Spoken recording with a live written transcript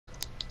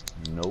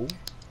No.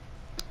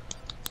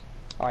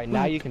 Alright,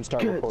 now you can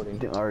start recording.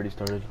 I already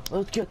started.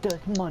 Let's get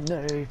that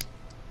money.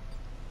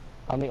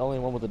 I'm the only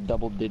one with a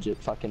double-digit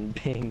fucking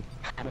ping.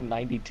 I'm a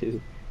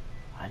 92.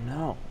 I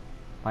know.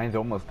 Mine's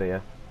almost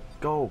there.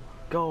 Go,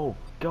 go,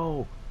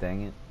 go.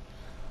 Dang it.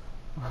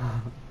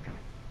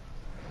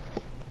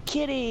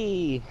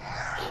 Kitty!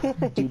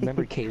 Dude,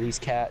 remember Kaylee's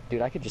cat?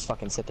 Dude, I could just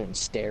fucking sit there and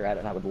stare at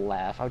it and I would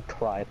laugh. I would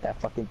cry at that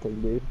fucking thing,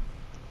 dude.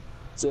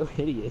 So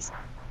hideous.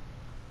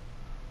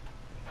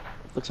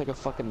 Looks like a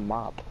fucking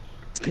mop.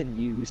 It's been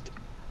used.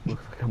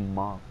 Looks like a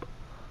mop.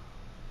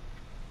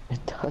 It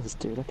does,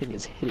 dude. That thing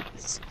is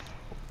hideous.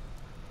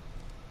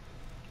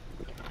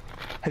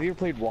 Have you ever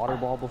played water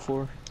ball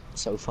before?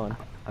 So fun.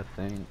 I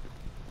think.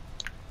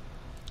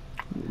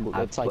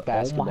 It's like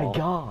basketball. Oh my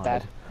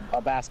god.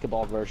 A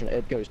basketball version.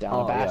 It goes down.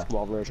 Oh, a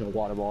basketball version of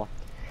water ball.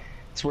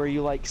 It's where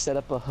you like set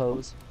up a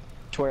hose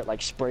to where it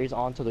like sprays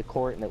onto the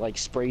court and it like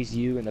sprays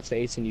you in the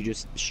face and you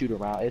just shoot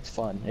around. It's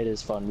fun. It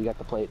is fun. We got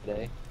to play it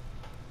today.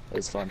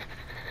 It's fun.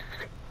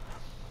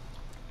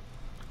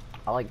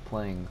 I like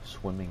playing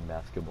swimming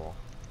basketball.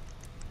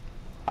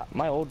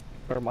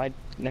 My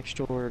next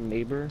door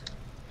neighbor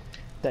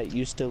that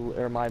used to,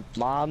 or my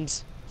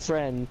mom's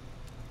friend,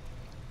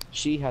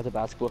 she has a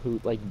basketball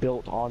hoop like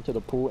built onto the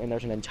pool, and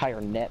there's an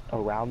entire net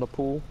around the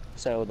pool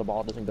so the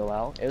ball doesn't go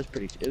out. It was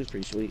pretty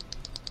sweet.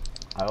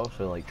 I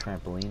also like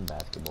trampoline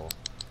basketball.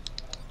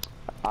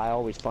 I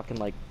always fucking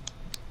like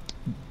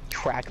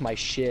crack my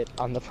shit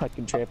on the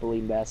fucking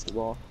trampoline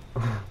basketball.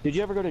 Did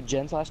you ever go to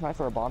Jen's last night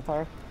for a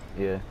bonfire?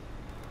 Yeah.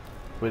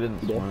 We didn't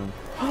swim.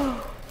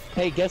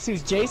 Hey, guess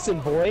who's Jason,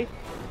 boy?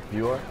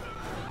 You are?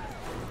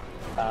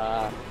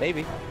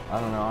 Maybe. I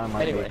don't know. I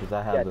might Anyway, be because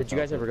I have. yeah. Did you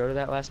guys ever go to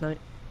that last night?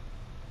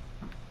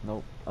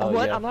 Nope.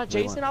 What? Yeah, I'm not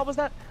Jason. I was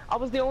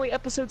the only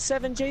episode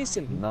 7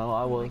 Jason. No,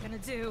 I was. What am I gonna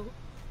do?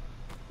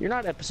 You're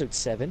not episode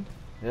 7.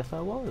 Yes, I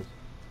was.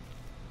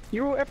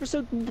 You were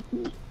episode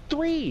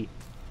 3.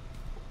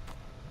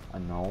 I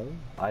know.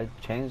 I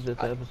changed it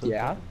to episode.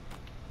 Yeah. 7.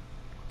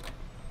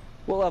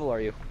 What level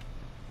are you?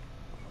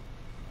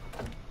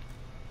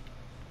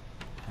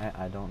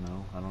 I don't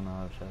know. I don't know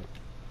how to check.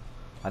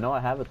 I know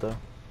I have it though.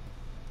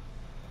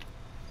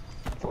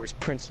 Or is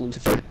Prince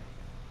Lucifer?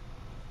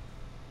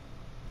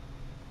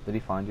 Did he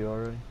find you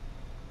already?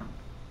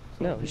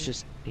 No,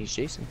 he's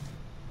Jason.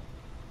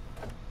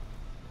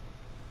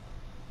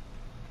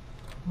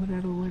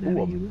 Whatever Ooh,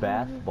 a you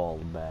basketball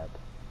bat.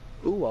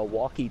 Ooh, a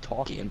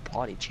walkie-talkie and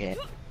potty chat.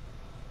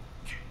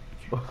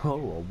 Oh, a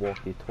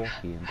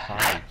walkie-talkie and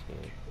potty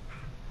chat.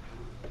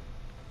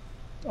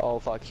 Oh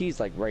fuck, he's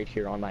like right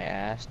here on my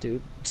ass,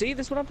 dude. See,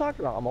 this is what I'm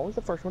talking about. I'm always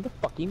the first one to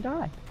fucking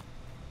die.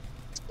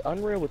 It's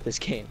unreal with this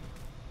game.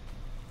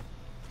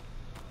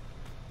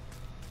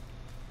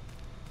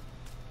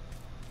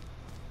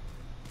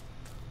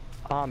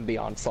 I'm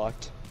beyond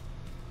fucked.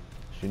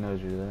 She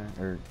knows you're there,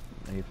 or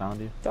he found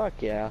you? Fuck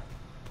yeah.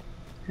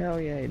 Hell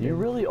yeah, You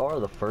really are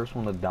the first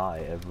one to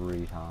die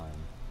every time.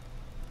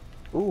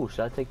 Ooh,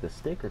 should I take the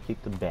stick or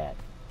keep the bat?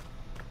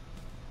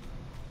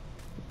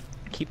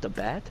 Keep the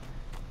bat?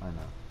 I know.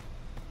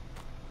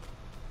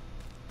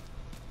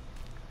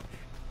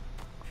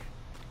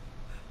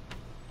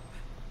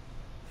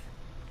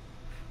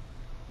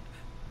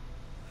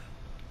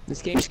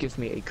 This game just gives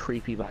me a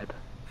creepy vibe.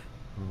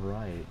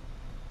 Right.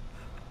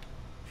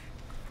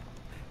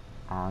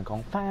 I'm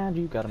gonna find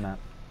you. Got a map.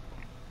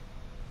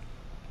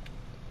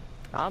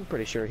 I'm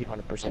pretty sure he's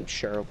 100%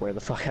 sure of where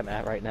the fuck I'm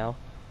at right now.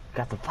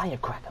 Got the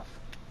firecrackers.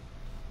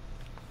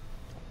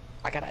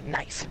 I got a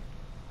knife.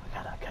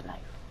 I got a knife.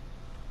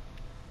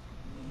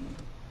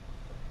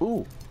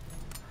 Ooh.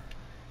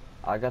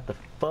 I got the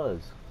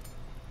fuzz.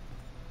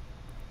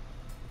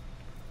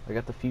 I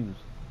got the fuse.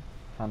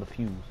 Found the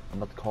fuse.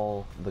 I'm about to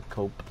call the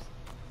cops.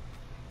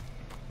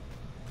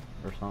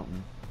 Or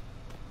something.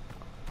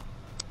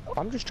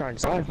 I'm just trying to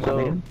save my So,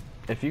 man.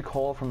 if you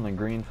call from the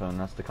green phone,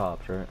 that's the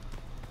cops, right?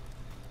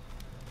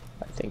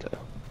 I think so.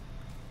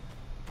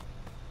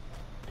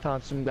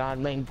 Found some guy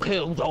named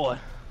Killjoy.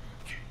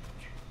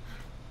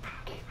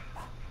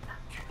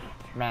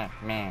 Meh,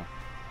 meh.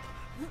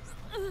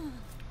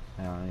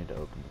 Now I need to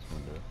open this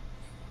window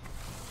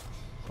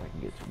so I can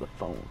get to the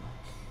phone.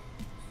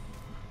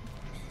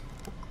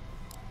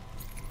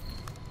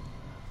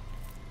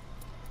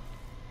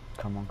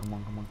 Come on, come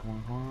on, come on, come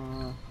on, come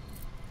on.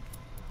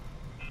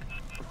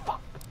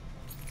 Fuck.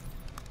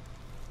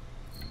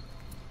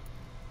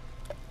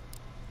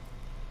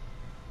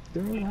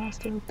 Dude,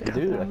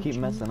 I keep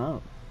messing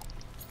up.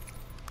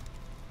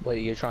 What are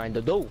you trying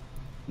to do,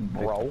 Pick the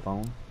bro?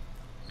 phone.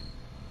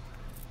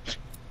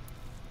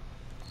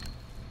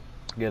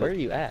 Get Where are it.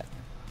 you at?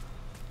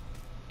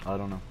 I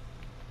don't know.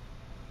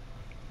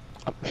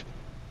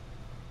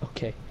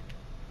 Okay.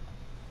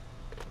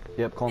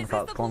 Yep, calling the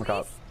cops, calling the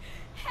cops.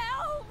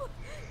 Help!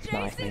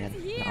 Nice, Jason's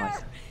man. here!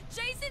 Nice.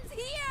 Jason's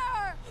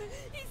here!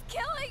 He's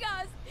killing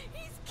us!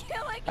 He's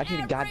killing I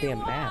need a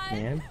goddamn everyone! map,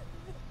 man.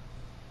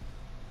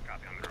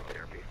 Copy on the road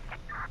therapy.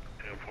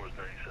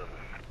 437.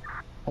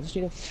 I just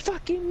need a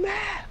fucking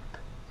map.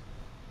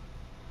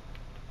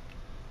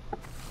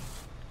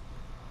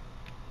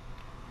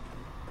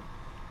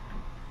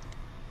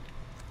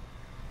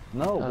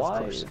 No, Of why?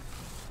 course.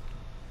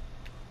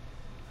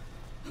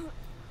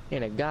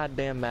 Ain't a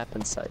goddamn map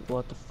in sight.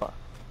 What the fuck?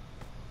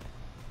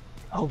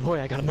 Oh boy,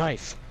 I got a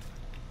knife.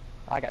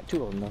 I got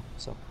 2 of them though,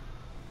 so.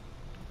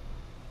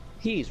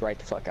 He's right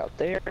the fuck out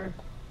there.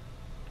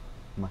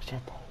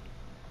 Machete.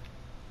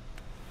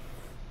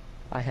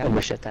 I have a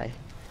machete.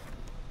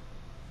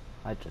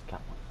 I just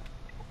got one.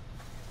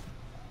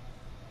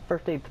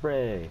 First aid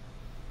spray.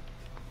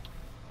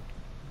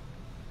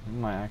 You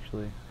might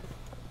actually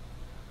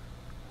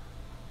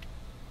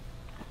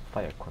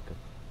firecracker.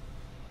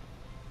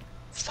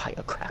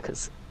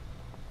 Firecrackers.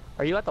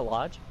 Are you at the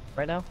lodge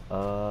right now?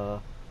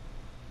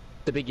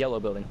 The big yellow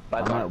building by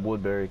I'm the at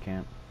Woodbury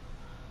Camp.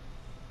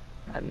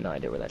 I have no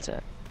idea where that's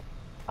at.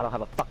 I don't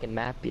have a fucking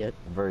map yet.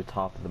 Very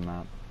top of the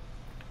map.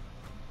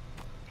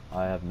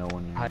 I have no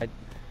one near.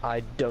 I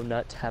do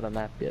not have a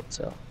map yet,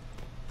 so.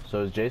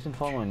 So is Jason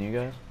following you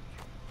guys?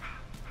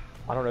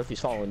 I don't know if he's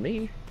following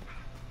me.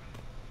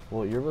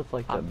 Well, you're with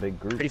like that I'm big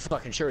group. Pretty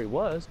fucking sure he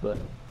was, but.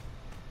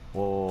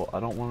 Well, I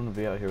don't want him to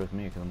be out here with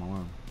me because I'm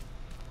alone.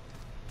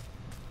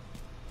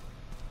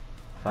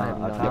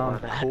 I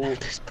found cool.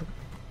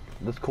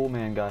 This cool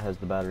man guy has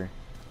the battery.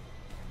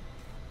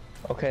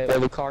 Okay, well,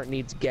 the cart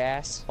needs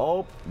gas.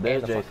 Oh,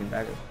 there's and the Jason. fucking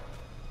battery.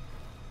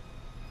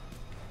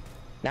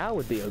 Now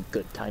would be a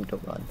good time to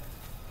run.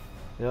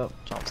 Yep.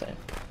 That's all I'm saying.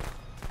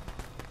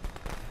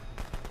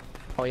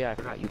 Oh yeah, I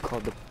forgot you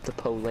called the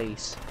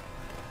police.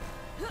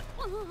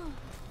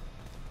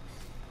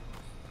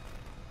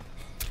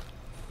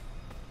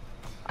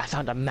 I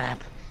found a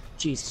map.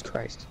 Jesus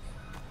Christ.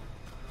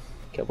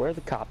 Okay, where are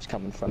the cops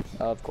coming from?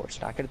 Of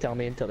course, not gonna tell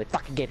me until they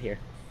fucking get here.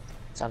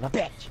 Son of a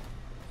bitch!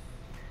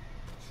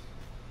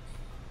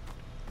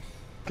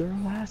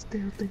 Girl, I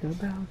still think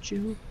about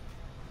you.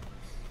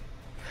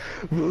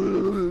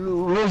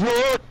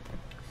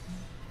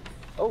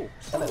 Oh,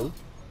 hello.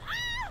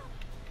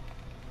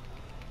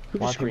 Who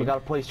Why just people screamed?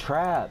 gotta place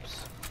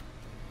traps?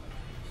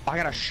 I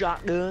got a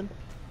shotgun.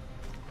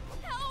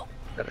 Help!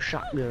 Got a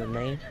shotgun,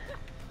 man.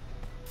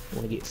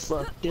 Wanna get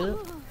fucked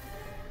up,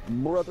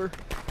 brother?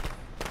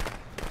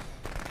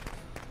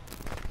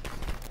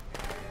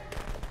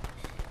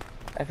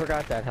 I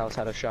forgot that house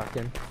had a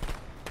shotgun.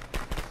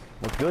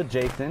 What's good,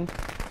 Jason?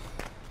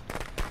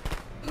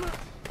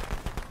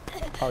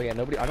 Oh yeah,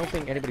 nobody. I don't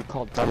think anybody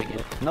called Tubby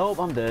yet. Nope,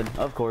 I'm dead.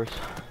 Of course.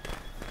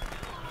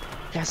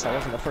 Yes, I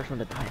wasn't the first one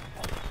to die.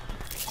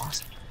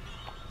 Awesome.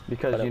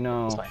 Because But, you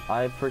know, it's fine.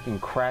 I freaking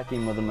crack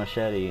him with a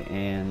machete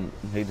and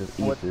he just eats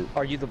What? it.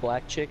 Are you the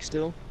black chick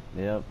still?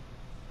 Yep.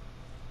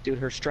 Dude,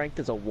 her strength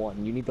is a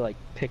 1. You need to like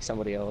pick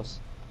somebody else.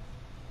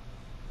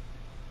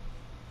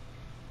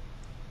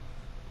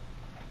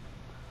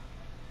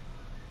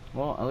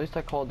 Well, at least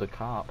I called the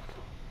cops.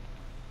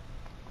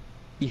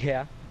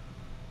 Yeah,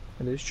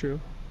 that is true.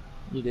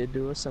 You did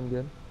do us some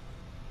good.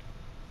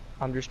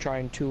 I'm just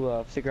trying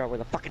to figure out where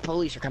the fucking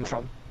police are coming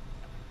from.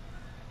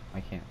 I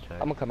can't check. I'm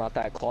gonna come out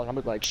that closet. I'm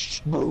gonna be like, shh,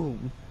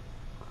 boom,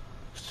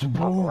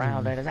 pop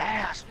around in his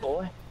ass,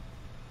 boy.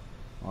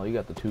 Oh, you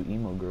got the 2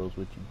 emo girls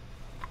with you.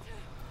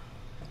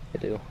 I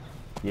do.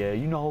 Yeah,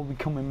 you know how we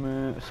coming,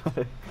 man.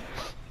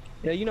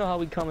 Yeah, you know how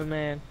we coming,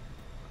 man.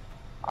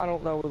 I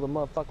don't know where the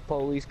motherfucking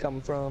police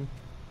coming from,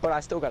 but I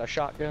still got a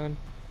shotgun.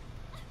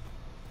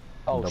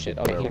 Oh Double shit!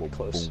 Okay, barrel here,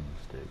 close.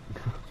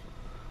 boomstick.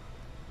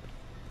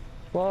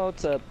 Well,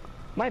 it's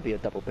might be a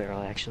double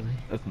barrel actually.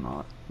 It's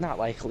not. Not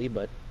likely,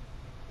 but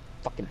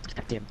fucking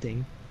goddamn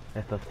thing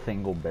It's a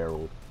single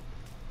barrel.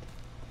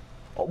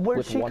 Oh, where'd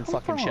with she one come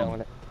fucking from? shell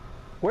in it.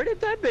 Where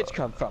did that bitch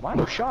come from? I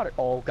almost shot her.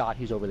 Oh god,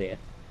 he's over there.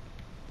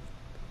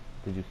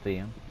 Did you see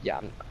him? Yeah,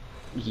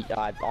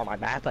 on my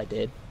map I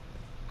did.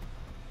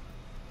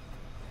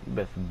 You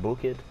best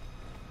book it.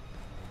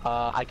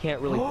 I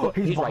can't really.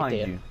 He's right behind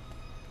there. you.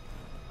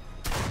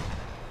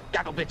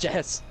 Got no bitch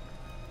ass.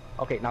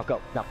 Okay, now go.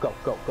 Now go.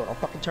 Go. Go. Don't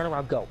fucking turn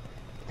around. Go.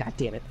 God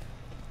damn it.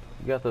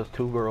 You got those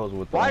 2 girls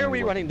with. the Why are only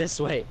we weapon. running this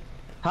way?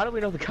 How do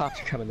we know the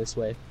cops are coming this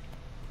way?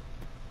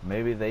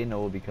 Maybe they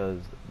know because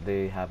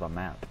they have a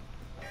map.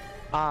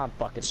 I'm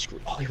fucking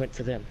screwed. Oh, he went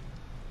for them.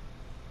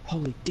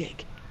 Holy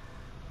dick.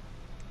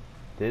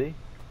 Did he?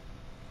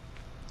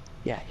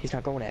 Yeah, he's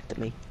not going after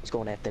me. He's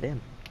going after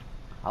them.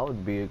 I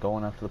would be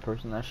going after the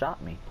person that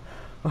shot me.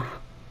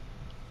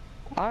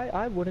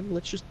 I wouldn't.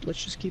 Let's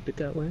just keep it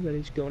that way. That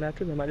he's going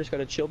after them. I just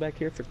gotta chill back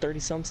here for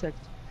 30-some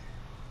seconds.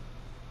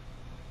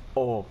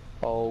 Oh,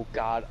 Oh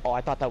god. Oh,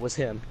 I thought that was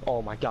him.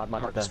 Oh my god, my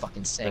heart just that's-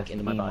 fucking sank that's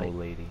into my emo body.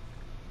 lady.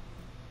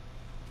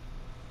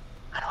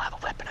 I don't have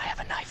a weapon. I have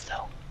a knife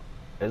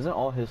though. Isn't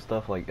all his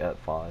stuff like at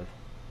 5?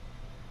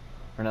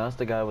 Or no, that's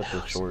the guy with the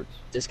No, shorts.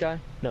 This guy?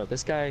 No,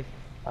 this guy.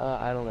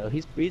 I don't know.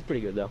 He's pretty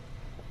good though.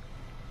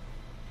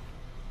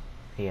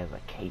 He has a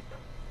cape.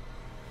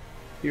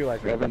 You're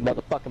like where the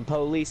motherfucking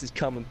police is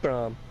coming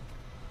from.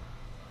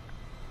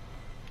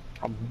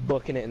 I'm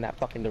booking it in that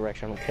fucking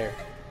direction. I don't care.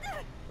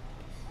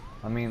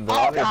 I mean, they're Oh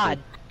obviously- god!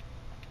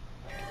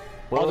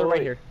 Wait, Oh, they're wait, right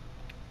wait. here.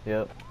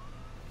 Yep.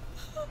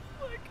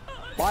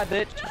 Bye,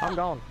 bitch. I'm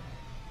gone.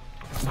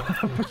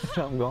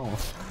 I'm gone.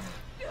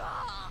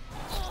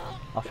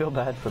 I feel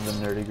bad for the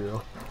nerdy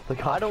girl. The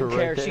cops I don't are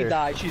care. right She there.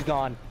 died. She's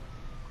gone.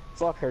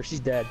 Fuck her. She's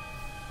dead.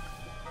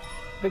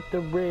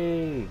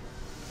 Victory!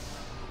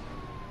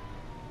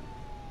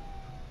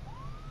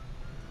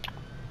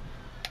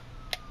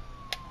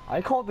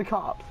 I called the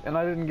cops and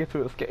I didn't get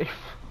to escape.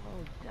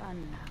 All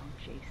done now,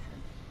 Jason.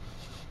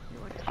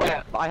 Your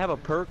Yeah, I have a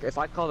perk. If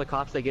I call the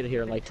cops, they get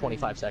here in like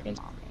 25 seconds.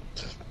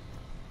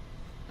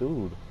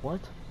 Dude,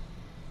 what?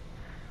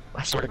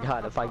 I swear to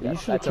God, if I You get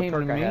should've that's a came to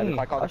perk I have. me. If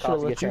I call the I should've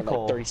cops, they let get here you in like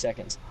call. 30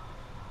 seconds.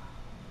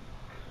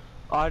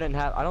 Oh, I didn't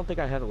have. I don't think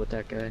I have it with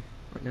that guy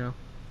right now.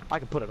 I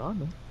can put it on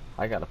though.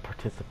 I got a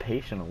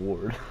participation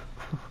award.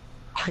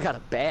 I got a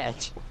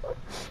badge.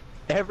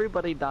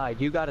 Everybody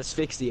died. You got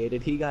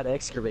asphyxiated. He got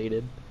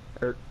excavated.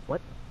 Or what?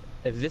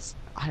 I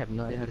have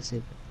no idea how to say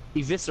that.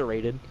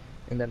 Eviscerated,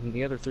 and then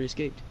the other 3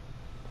 escaped.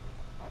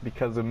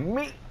 Because of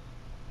me!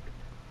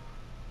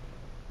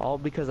 All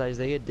because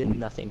Isaiah did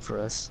nothing for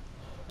us.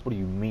 What do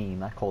you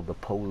mean? I called the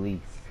police.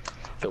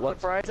 If it wasn't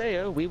for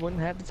Isaiah, we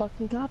wouldn't have the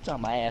fucking cops on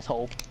my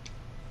asshole.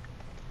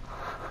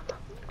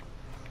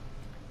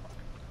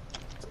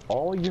 It's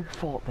all your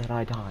fault that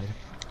I died.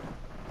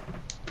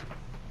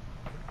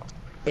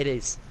 It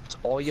is. It's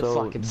all your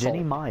So, fucking Jenny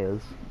fault.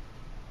 Myers.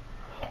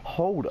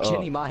 Hold up.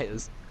 Jenny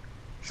Myers.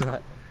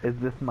 Is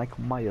this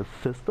Michael Myers'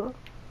 sister?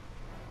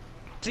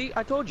 See,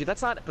 I told you,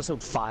 that's not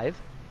episode 5.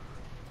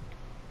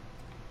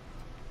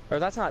 Or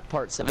that's not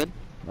part 7.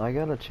 I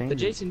gotta change The it.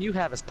 Jason you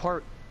have is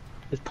part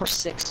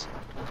 6.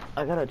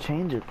 I gotta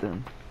change it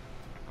then.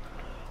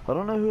 I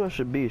don't know who I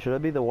should be. Should I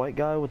be the white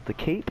guy with the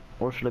cape,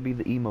 or should I be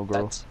the emo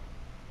girl?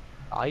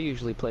 I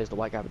usually play as the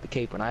white guy with the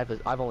cape, and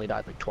I've only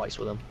died like twice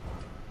with him.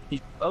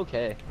 He's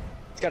okay.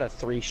 He's got a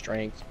 3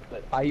 strength,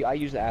 but I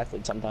use the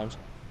athlete sometimes.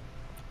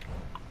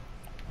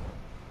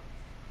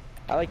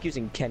 I like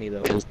using Kenny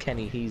though, because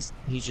Kenny he's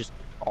just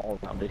all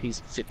around it.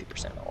 He's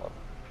 50% all up.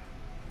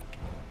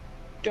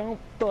 Don't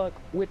fuck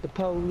with the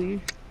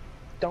police.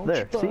 Don't There,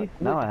 you fuck see? with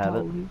Now the I have it.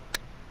 police.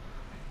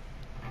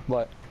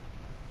 What?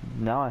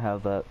 Now I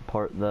have that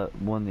part, that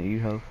one that you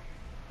have.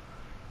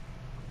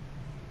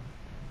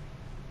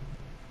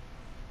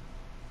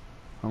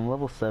 I'm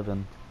level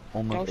 7,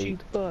 almost Don't 8. you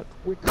fuck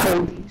with the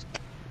police.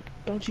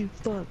 Don't you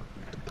fuck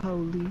with the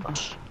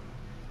police.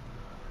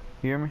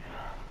 You hear me?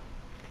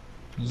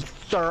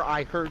 Sir,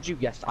 I heard you.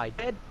 Yes, I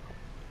did.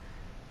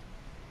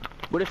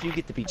 What if you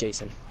get to be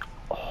Jason?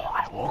 Oh,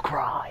 I will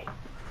cry.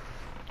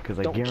 Because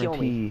Don't kill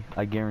me.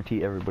 I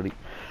guarantee everybody.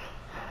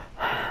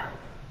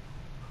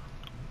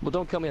 Well,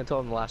 don't kill me until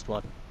I'm the last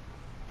one.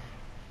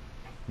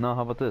 No,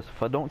 how about this?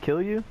 If I don't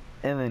kill you,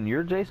 and then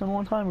you're Jason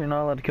one time, you're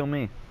not allowed to kill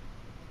me.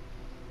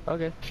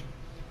 Okay.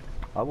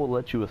 I will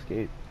let you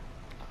escape.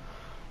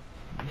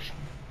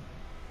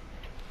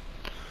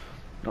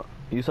 No,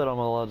 you said I'm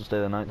allowed to stay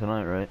the night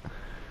tonight, right?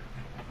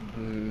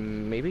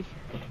 Maybe?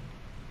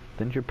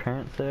 Didn't your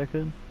parents say I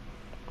could?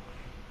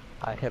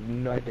 I have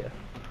no idea.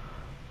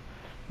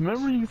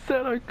 Remember you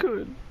said I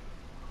could.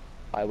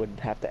 I would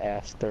have to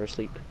ask. They're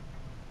asleep.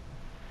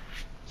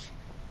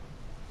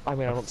 I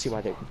mean, I don't see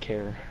why they would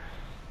care.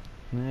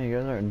 Yeah, you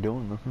guys aren't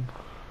doing nothing.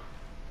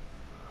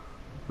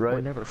 Right?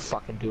 We're never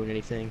fucking doing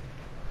anything.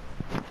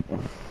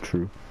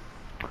 True.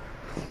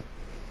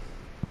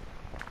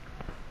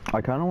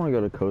 I kind of want to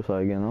go to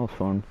Kosai again. That was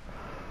fun.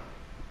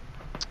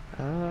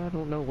 I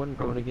don't know when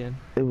we're going again.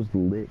 It was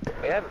lit.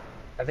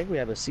 I think we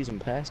have a season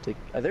pass to.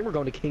 I think we're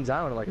going to Kings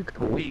Island in like a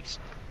couple weeks.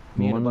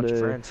 Me and a bunch of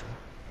Monday. friends.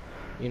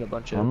 Me and a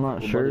bunch of. I'm not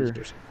little sure.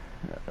 buddies.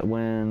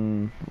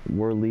 When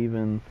we're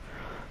leaving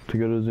to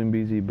go to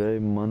Zambezi Bay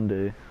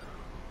Monday,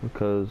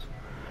 because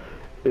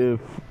if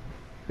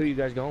Who you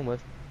guys going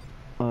with?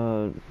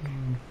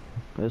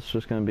 it's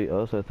just gonna be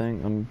us, I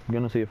think. I'm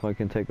gonna see if I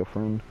can take a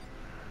friend.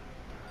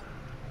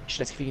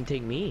 Should ask if you can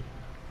take me.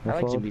 That's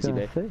I like all I was Zambezi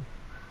gonna Bay.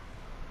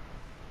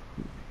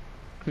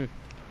 say.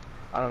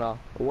 I don't know.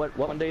 What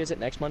Monday is it?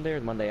 Next Monday or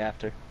the Monday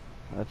after?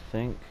 I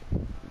think.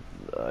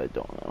 I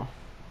don't know.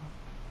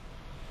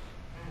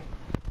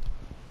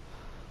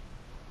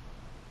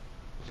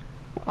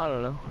 I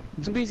don't know.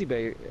 Zambezi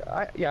Bay.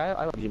 I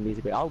like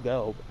Zambezi Bay. I'll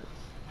go.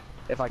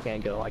 If I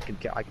can't go, I could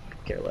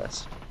care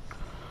less.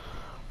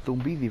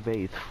 Zambezi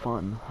Bay is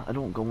fun. I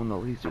don't go in the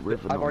lazy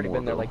river I've no already more,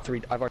 been there though. like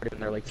 3. I've already been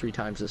there like 3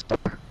 times this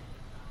summer.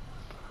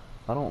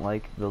 I don't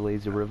like the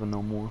lazy river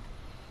no more.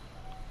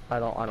 I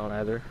don't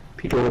either.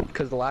 People,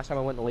 because the last time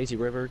I went to Lazy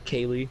River,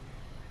 Kaylee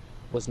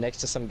was next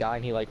to some guy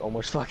and he like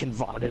almost fucking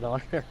vomited on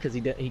her because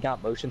he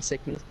got motion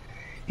sickness.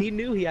 He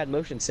knew he had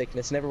motion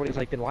sickness and everybody was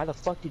like, then why the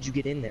fuck did you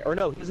get in there? Or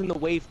no, he was in the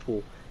wave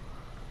pool.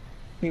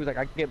 He was like,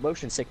 I get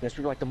motion sickness.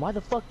 We were like, then why the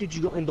fuck did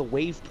you go in the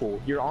wave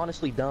pool? You're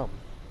honestly dumb.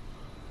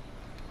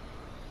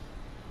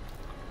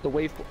 The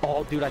wave pool.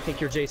 Oh, dude, I think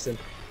you're Jason.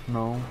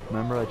 No,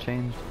 remember I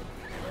changed.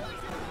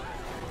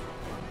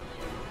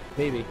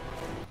 Maybe.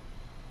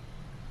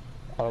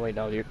 Oh wait,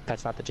 no,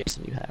 that's not the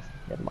Jason you have.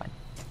 Never mind.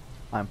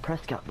 I'm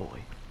Prescott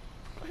Boy.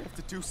 I have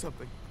to do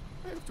something.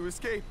 I have to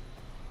escape.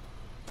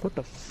 What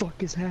the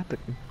fuck is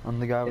happening? I'm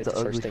the guy with It's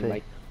the the ugly first thing, face.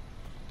 Mike.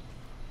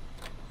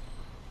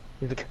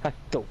 You're the guy.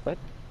 The what?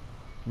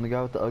 I'm the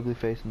guy with the ugly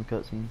face in the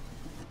cutscene.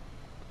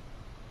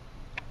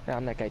 Yeah,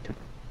 I'm that guy too.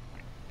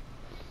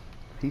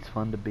 He's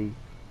fun to beat.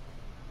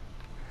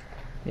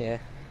 Yeah.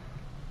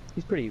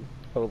 He's pretty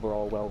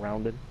overall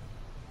well-rounded.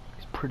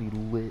 He's pretty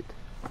lit.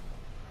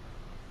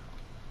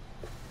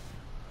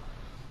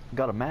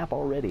 Got a map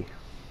already.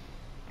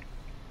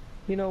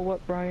 You know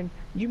what, Brian?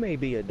 You may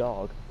be a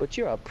dog, but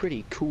you're a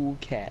pretty cool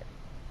cat.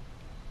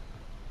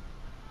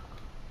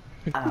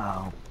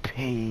 Oh,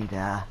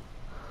 Peter.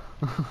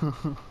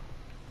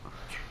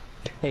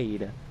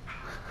 Peter.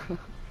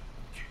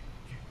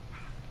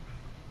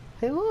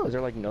 Hey, look. Is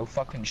there like no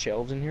fucking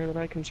shelves in here that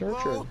I can search?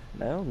 Hello? Or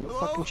no Hello?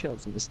 fucking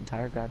shelves in this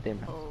entire goddamn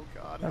house. Oh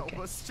God, help Okay.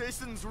 us.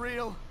 Jason's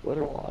real. What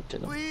are all up to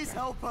them? Please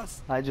help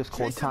us. I just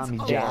called Jason's Tommy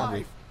alive.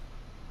 Jerry.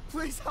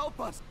 Please help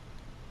us.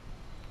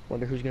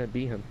 Wonder who's gonna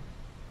be him.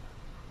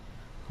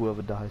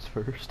 Whoever dies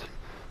first.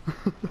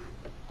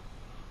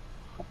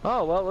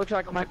 Oh, well, it looks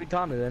like it might be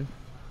Tommy then.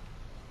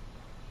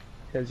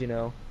 Because, you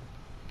know,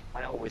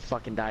 I always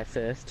fucking die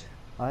first.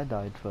 I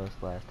died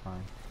first last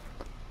time.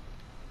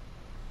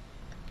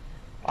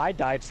 I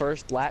died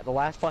first the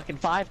last fucking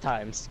 5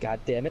 times. God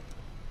damn it.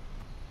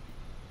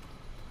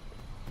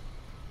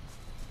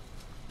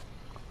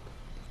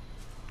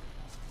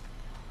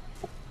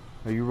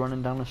 Are you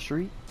running down the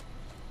street?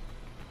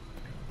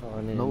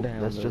 Running Nope,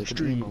 down that's the just an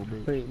street, emo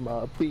bitch. make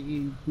my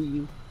big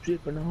wheel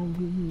dripping on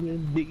me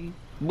and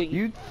me.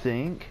 You'd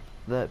think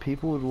that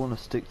people would want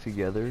to stick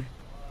together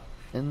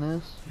in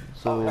this.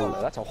 So, Oh,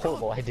 no, that's a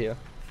horrible idea.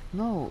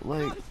 no,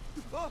 like,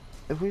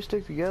 if we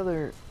stick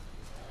together,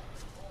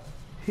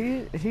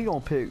 he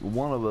gonna pick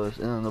one of us,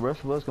 and then the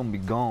rest of us gonna be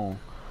gone.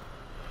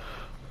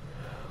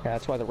 Yeah,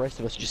 that's why the rest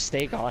of us just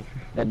stay gone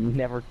and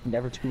never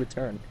to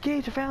return.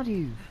 Gage, I found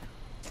you!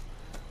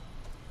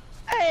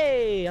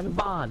 Hey, I'm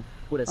Bond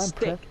with a I'm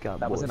stick Prescott,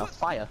 that was boy. in a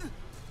fire.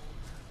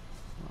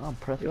 I'm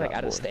Prescott, You're like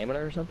out of boy. stamina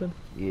or something?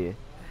 Yeah.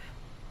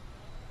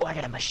 Oh, I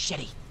got a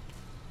machete.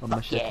 A Fuck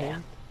machete? yeah.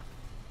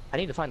 I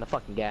need to find the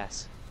fucking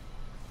gas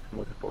I'm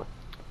looking for.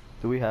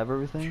 Do we have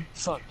everything?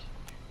 Fuck.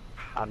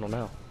 I don't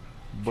know.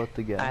 But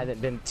the I gas.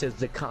 haven't been to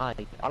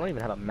Zakai. I don't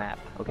even have a map,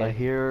 okay? I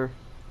hear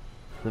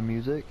the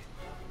music.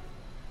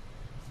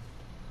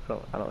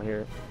 I don't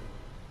hear it.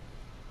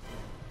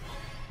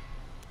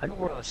 I know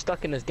we're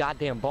stuck in this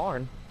goddamn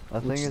barn. I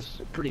think which is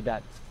it's pretty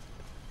bad.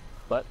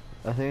 But,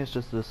 I think it's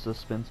just the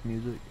suspense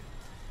music.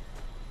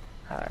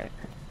 alright.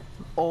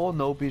 Oh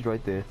nope, he's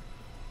right there.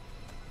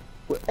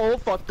 Oh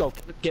fuck, go.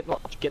 Get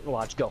in the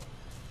lodge, go.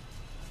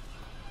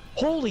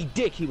 Holy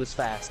dick, he was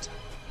fast.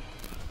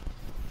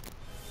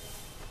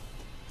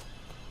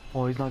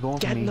 Oh, he's not going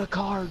for Get in me. the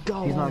car,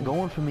 go. He's not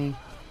going for me.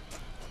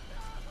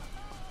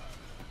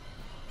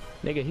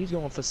 Nigga, he's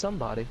going for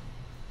somebody.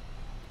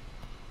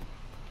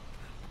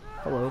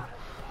 Hello.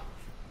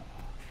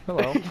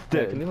 Hello. He's Yeah,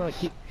 dead. can you, like,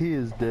 He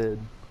is dead.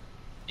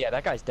 Yeah,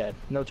 that guy's dead.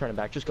 No turning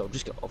back. Just go.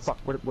 Just go. Oh fuck.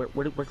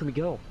 Where can we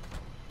go?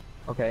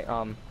 Okay.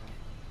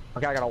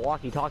 Okay, I got a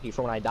walkie-talkie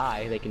for when I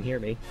die. They can hear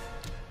me.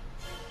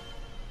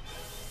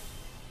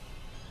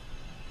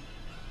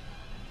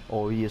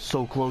 Oh, he is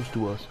so close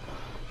to us.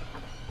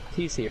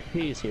 He's here.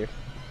 He's here.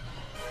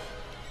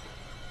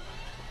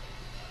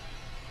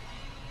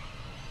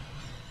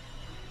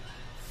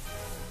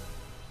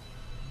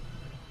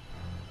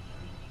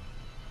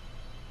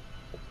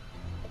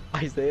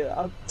 Isaiah,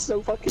 I'm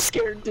so fucking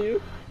scared,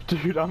 dude.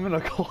 Dude, I'm in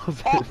a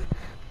closet. Oh.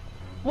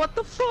 What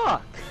the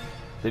fuck?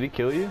 Did he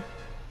kill you?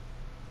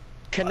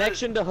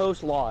 Connection to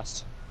host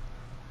lost.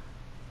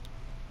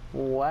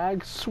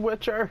 Lag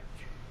switcher.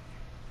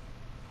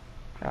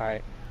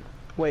 Alright.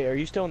 Wait, are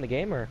you still in the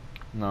game or?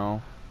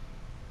 No.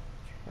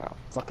 Oh,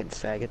 fucking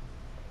faggot.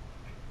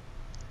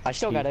 I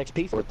still got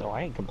XP for it though,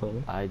 I ain't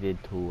complaining. I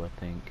did too, I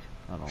think.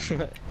 I don't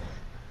know.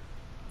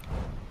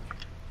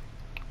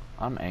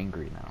 I'm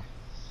angry now.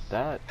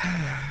 That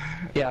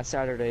Yeah,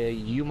 Saturday,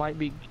 you might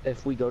be,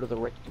 if we go to the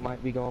Rick, you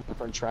might be going, my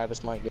friend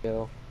Travis might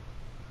go.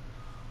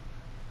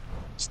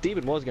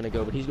 Steven was gonna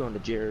go, but he's going to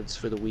Jared's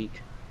for the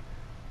week.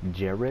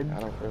 Jared? I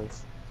don't really.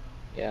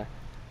 Yeah.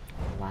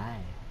 Why?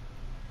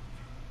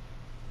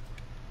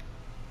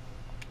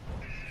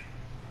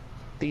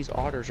 These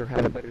otters are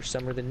having a better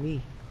summer than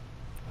me.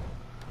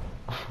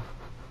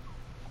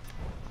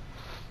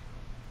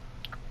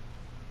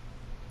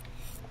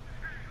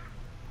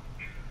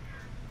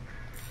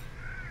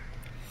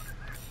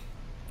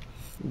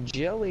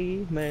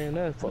 Jelly, man,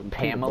 that's fucking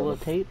Pamela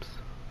peanut tapes?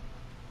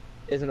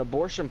 butter. Is an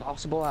abortion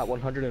possible at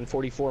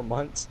 144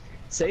 months?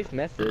 Safe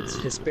methods,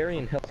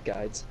 Hesperian health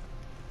guides.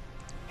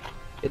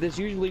 It is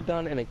usually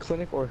done in a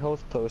clinic or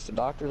health post. A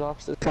doctor's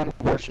office. This kind of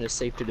abortion is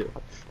safe to do.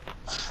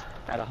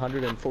 At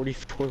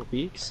 144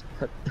 weeks?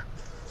 What the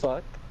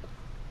fuck?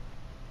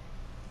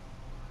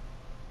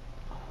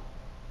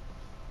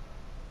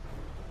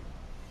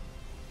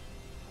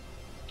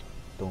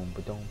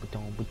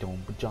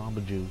 Jamba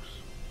Jamba Juice.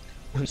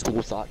 When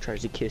School Thought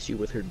tries to kiss you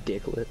with her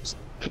dick lips.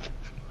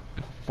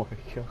 Oh my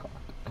god.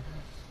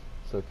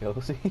 So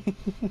Kelsey.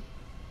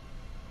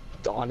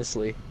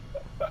 Honestly.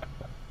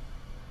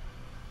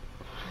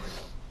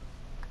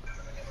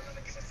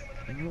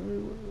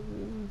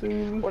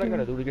 What I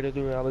gotta do to get it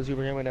through? I was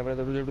Superman whenever. I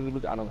don't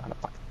know how to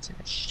fucking say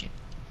that shit.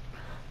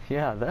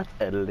 Yeah, that's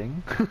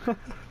editing.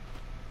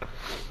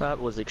 That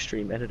was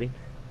extreme editing.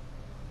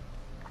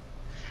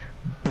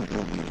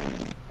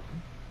 Alright,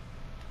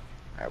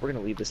 we're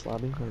gonna leave this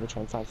lobby. We're gonna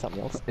try and find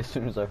something else. As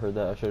soon as I heard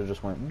that, I should have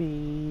just went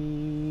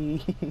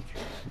bee.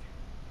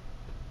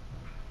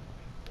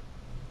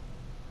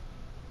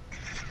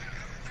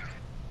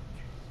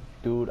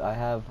 Dude, I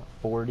have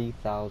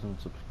 40,000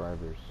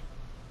 subscribers.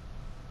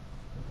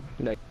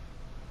 No.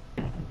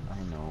 I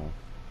know.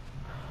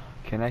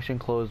 Connection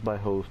closed by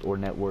host or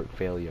network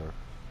failure.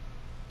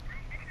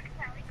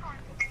 Sally calling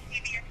from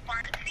CVS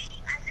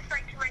Pharmacy. I'd just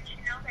like to let you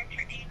know that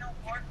your anal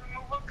wart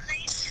removal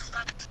cream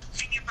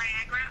and your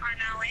Viagra are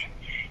now in.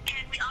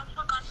 And we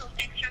also got those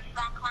extra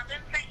strong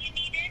condoms that you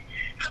needed.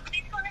 So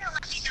please go ahead and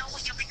let me know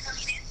when you'll be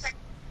coming in.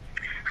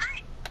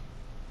 Hi.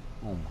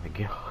 Oh my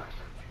god.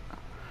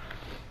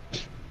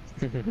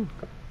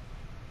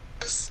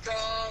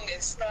 Strong,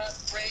 it's not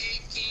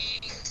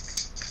breaking.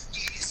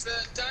 He's a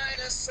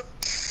dinosaur.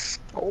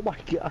 Oh my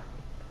god.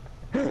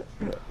 He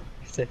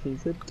said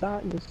he's a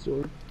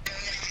dinosaur.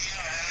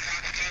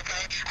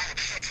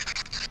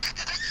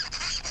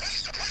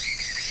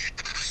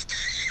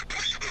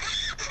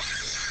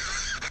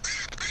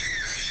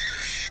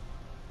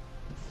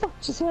 What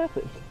just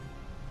happened?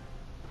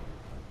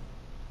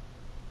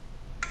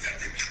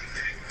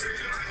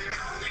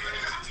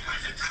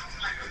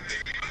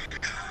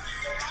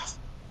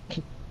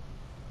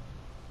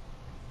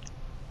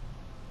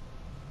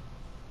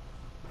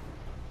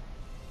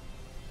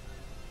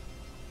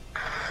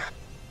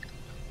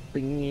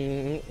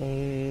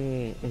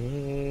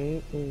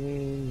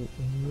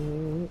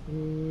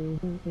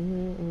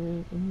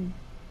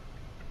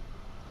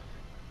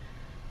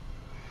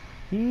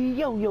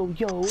 Yo, yo,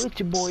 yo, it's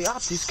your boy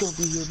Optics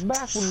Company here,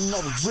 back with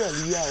another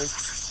video.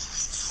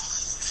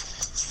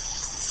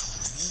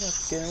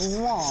 Let's get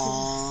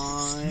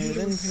right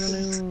into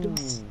the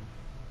news.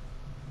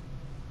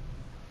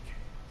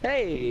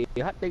 Hey,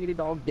 hot diggity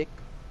dog, Dick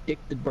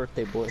the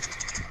birthday boy.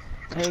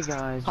 Hey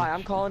guys. Hi,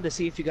 I'm calling to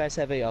see if you guys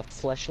have a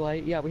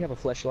fleshlight. Yeah, we have a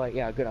fleshlight.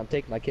 Yeah, good. I'm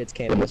taking my kids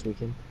camping this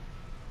weekend.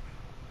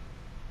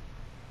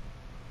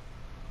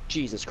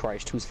 Jesus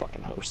Christ, who's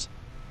fucking host?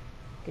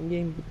 Fucking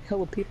game, with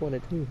hella people in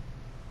it too.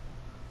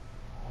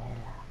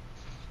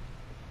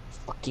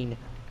 Fucking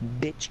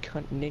bitch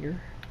cunt nigger.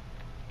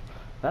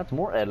 That's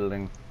more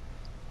editing.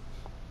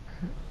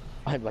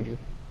 I invite you.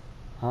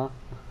 Huh?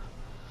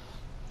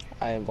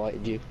 I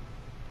invited you.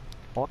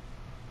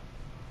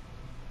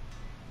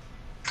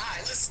 Hi,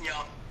 listen,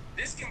 y'all.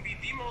 This can be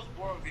the most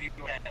boring video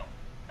now.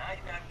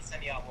 99%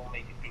 of y'all won't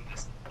make it through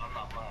this. I'm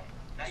not lying.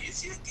 Now, you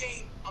see the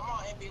game? I'm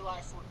on NBA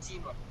Live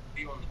 14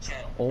 be on the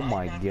channel. Oh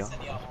my 99% god.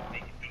 of y'all won't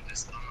make it through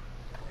this. I'm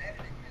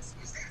editing this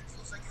because it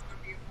feels like it's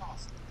gonna be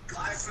impossible.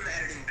 Live from the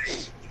editing bay.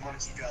 You want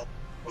to keep y'all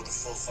with the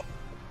full fun.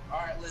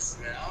 Alright,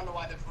 listen, man. I don't know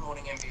why they're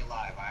promoting NBA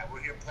Live. Alright, we're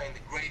here playing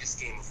the greatest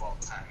game of all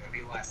time,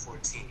 NBA Live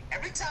 14.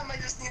 Every time I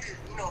just need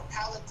a,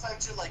 palate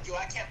cleanser, like, yo,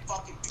 I can't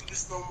fucking do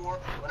this no more.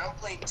 When I'm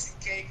playing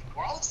 2K,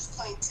 or I was just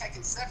playing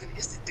Tekken 7,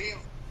 it's the day of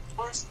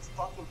worst,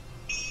 fucking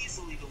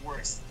easily the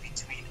worst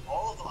between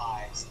all of the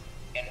lives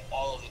and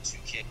all of the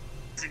 2K.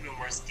 It's even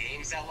worse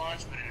games at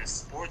launch, but in the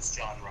sports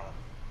genre,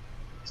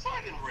 it's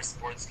probably been worse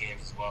sports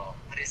games as well.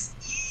 But it's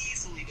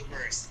easily the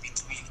worst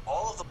between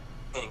all of the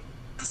things.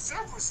 The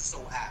servers are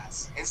so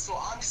ass, and so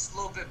I'm just a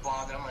little bit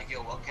bothered. I'm like, yo,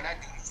 what can I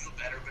do to feel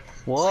better? But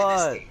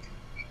What? play this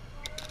game.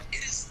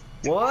 It is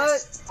the What?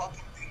 worst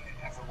fucking thing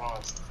that ever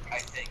launched, I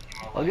think, in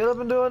my life. I'll get up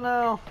and do it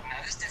now. Now,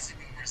 there's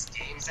definitely been worse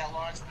games that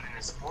launched, but in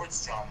the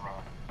sports genre,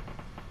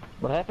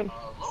 What happened?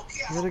 low-key,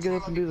 You gotta get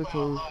up and do the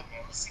close.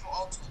 Let's see what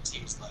Ultimate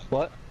Team's like.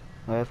 What?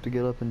 I have to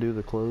get up and do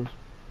the close.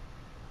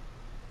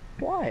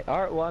 Why?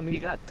 Alright, well, I mean,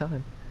 you got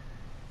time.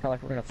 Not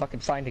like we're gonna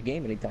fucking find a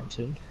game anytime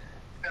soon.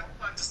 I'm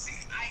about to see.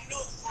 I know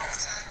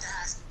folks have to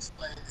ask me to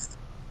play this.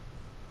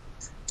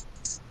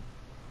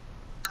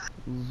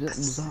 Zip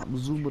zop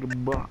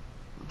zooba bop.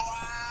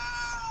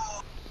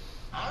 Wow!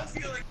 I'm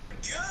feeling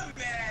good,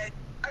 man.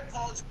 I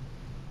apologize.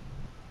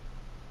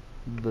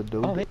 The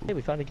dodo. Oh, hey,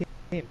 we found a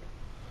game.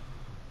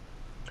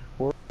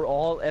 We're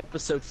all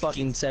episode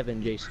fucking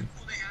 7, Jason.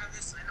 Cool they have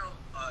this. I know,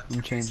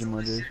 I'm changing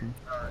my Jason.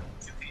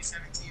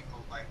 2K17,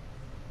 but like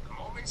the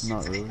moments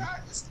Not they really. got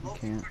is You low-key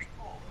can't. pretty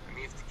cool. I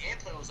mean, if the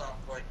gameplay was on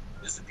point,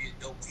 this would be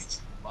a dope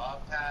feature.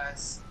 Bob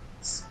pass,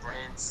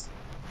 sprints,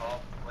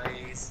 ball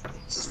plays,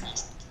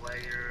 switch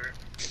player.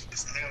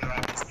 Just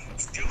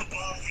steal the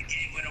ball for the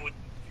game winner with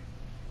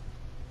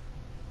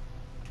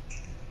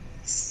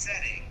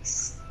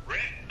settings. Rick,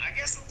 I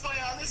guess we'll play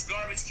on this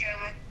garbage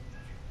camera.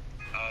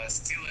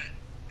 Steal it.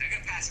 They're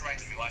gonna pass it right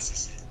to me. Watch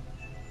this shit.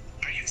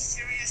 Are you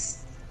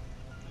serious?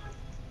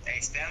 Hey,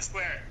 spam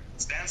square.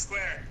 Spam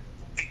square.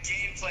 The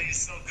gameplay is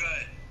so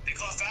good. They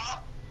call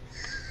foul?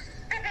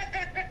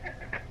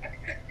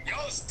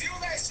 Yo, steal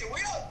that shit.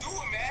 What y'all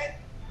doing, man?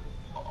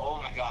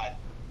 Oh my god.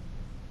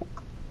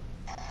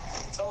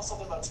 Tell us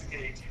something about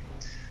 2K18.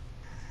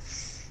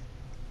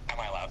 Am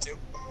I allowed to?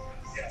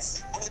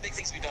 Yes. One of the big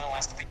things we've done in the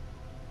last couple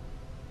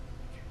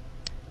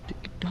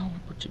don't,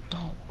 what you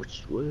don't, what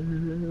you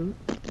will.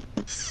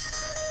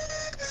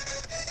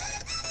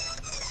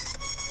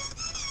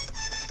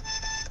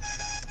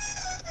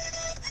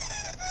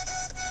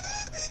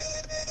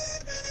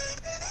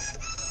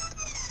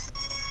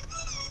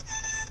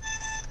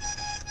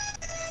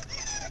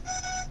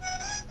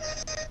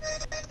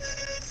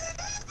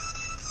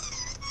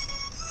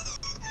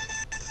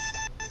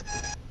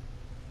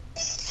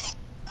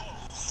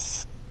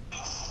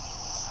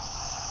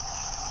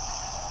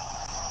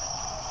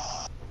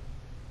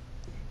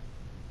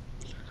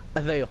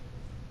 I fail.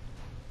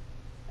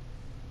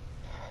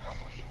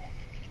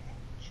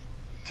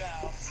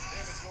 Down.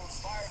 Davis goes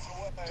fires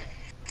away.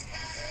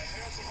 And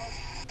here's the run.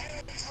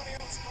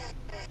 Antonio Spurs,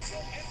 the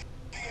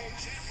NBA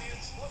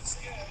champions once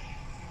again.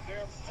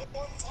 Their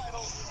fourth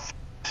title.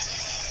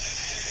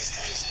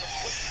 History is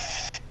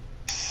complete.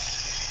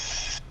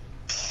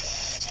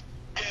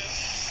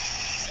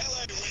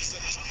 LA wins the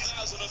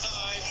 2009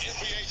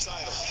 NBA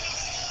title.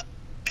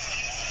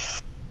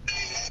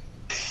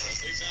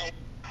 He's now.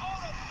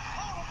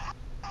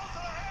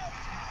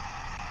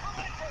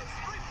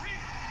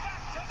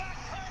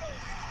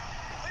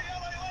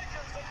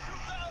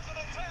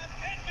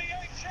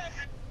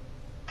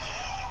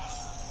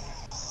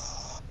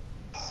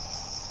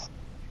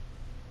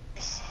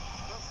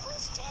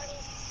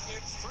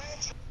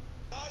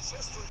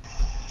 History.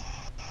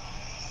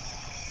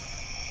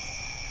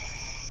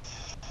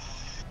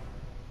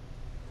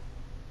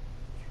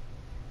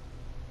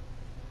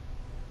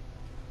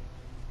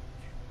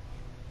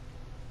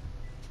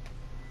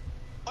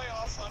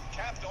 Playoff run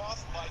capped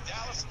off by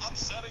Dallas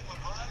upsetting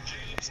LeBron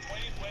James,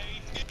 Dwayne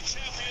Wade in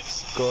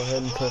champions. Go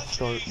ahead and press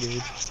start,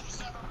 dude.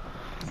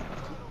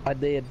 I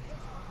did.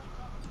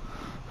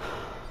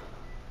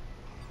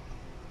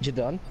 You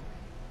done?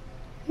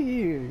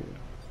 Here.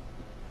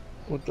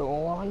 With the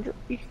laundry?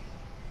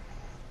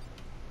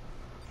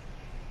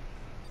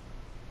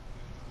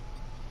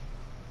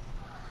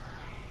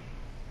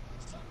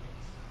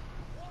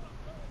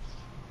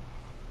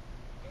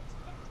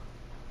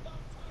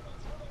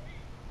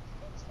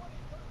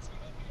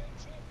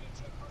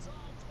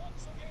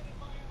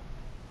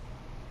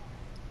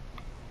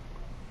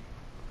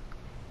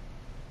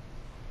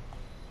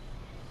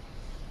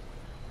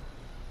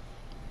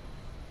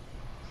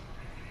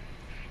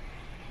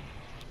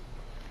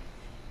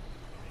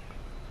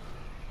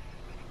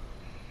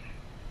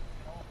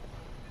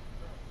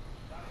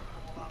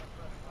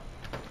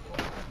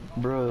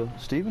 Bro,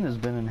 Steven has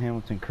been in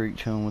Hamilton Creek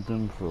chilling with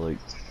them for like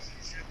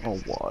a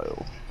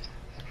while.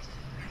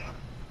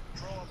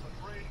 Throw up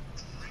a three,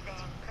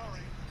 rebound Curry,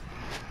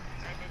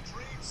 and the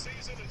dream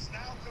season is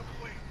now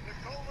complete. The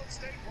Golden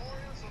State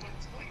Warriors are the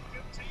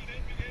 2015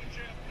 NBA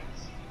champions.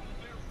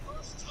 Their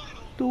first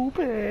title. Do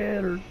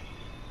better.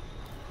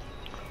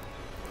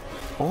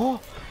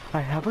 Oh,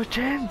 I have a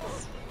chance.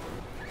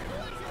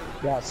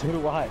 Yeah, so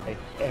do I.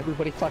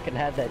 Everybody fucking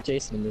had that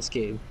Jason in this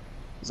game.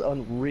 It was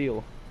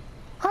unreal.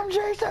 I'm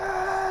Jason!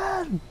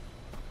 Are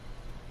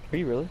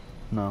you really?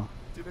 No.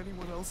 Did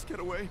anyone else get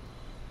away?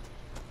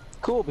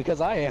 Cool,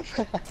 because I am.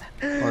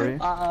 Are you?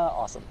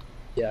 Awesome.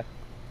 Yeah.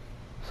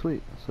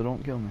 Sweet, so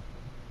don't kill me.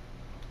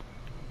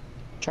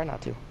 Try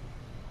not to.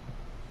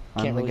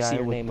 I'm Can't the really guy see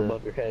your with name the-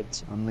 above your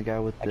heads. I'm the guy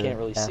with the I can't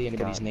really see F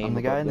anybody's guy. name I'm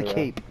the guy in above the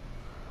their, cape.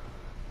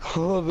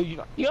 Oh, but you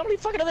know how many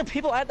fucking other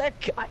people had that?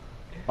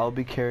 I'll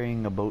be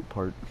carrying a boat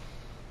part.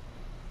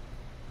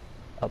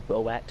 A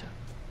boat.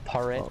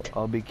 Parrot.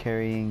 I'll be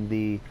carrying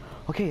the...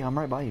 Okay, I'm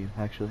right by you,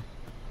 actually.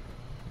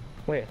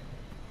 Where?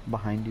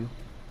 Behind you.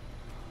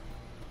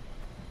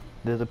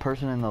 There's a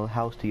person in the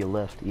house to your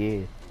left,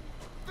 yeah.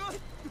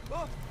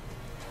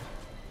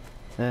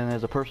 And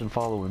there's a person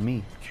following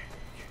me.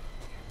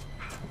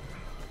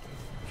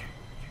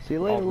 See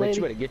you later, Oh, bitch, lady.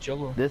 you better get your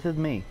little... This is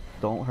me.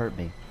 Don't hurt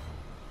me.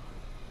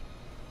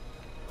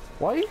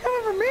 Why are you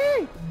coming for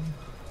me?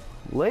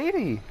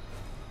 Lady.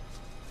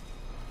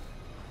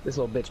 This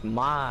little bitch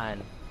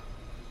mine.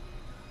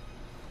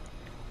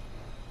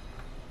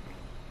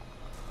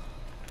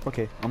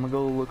 Okay, I'm gonna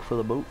go look for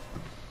the boat.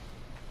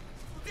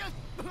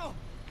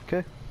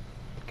 Okay.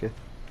 Okay.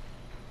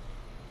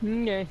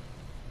 Okay.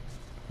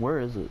 Where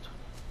is it?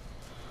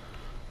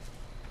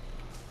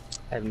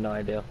 I have no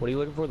idea. What are you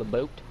looking for? The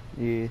boat?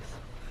 Yes.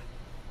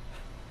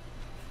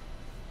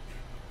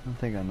 I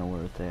think I know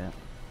where it's at.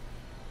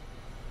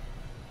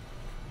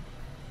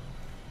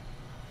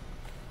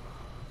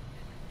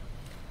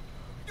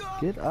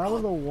 Get out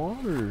of the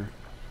water.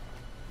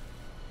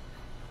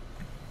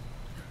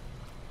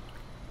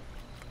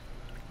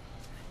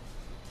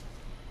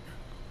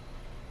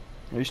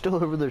 Are you still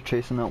over there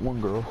chasing that one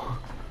girl?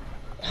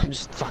 I'm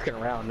just fucking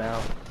around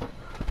now.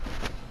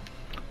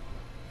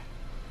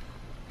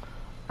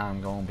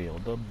 I'm gonna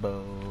build a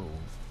boat.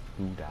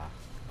 Doo-dah.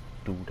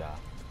 Doo-dah.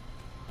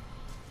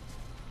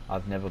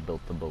 I've never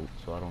built the boat,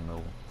 so I don't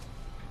know.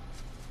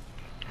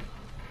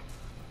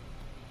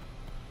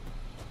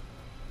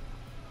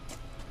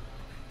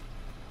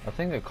 I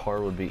think a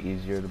car would be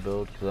easier to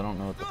build, because I don't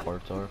know what the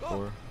parts are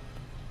for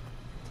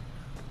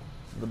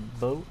the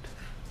boat.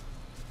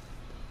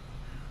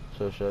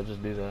 So should I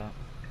just do that?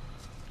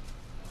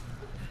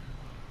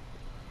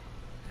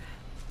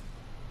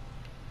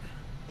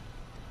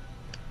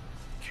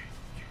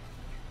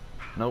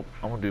 Nope,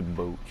 I want to do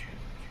boat.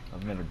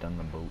 I've never done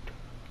the boat.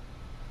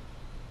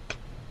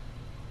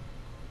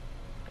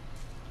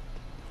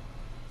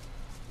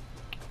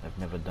 I've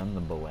never done the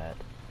boat.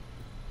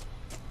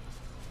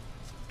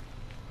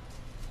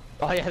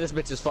 Oh yeah, this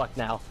bitch is fucked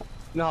now.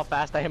 You know how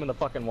fast I am in the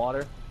fucking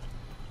water?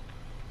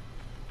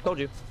 Told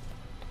you.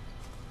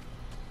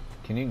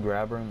 Can you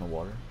grab her in the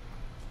water?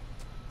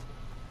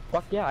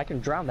 Fuck yeah, I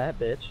can drown that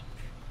bitch.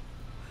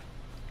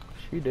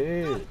 She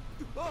did.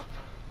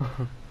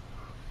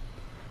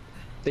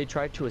 They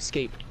tried to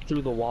escape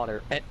through the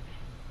water and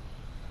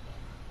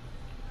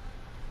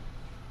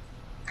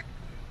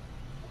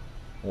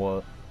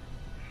What?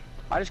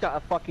 I just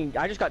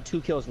got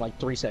 2 kills in like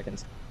 3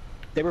 seconds.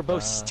 They were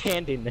both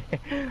standing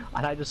there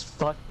and I just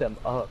fucked them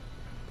up.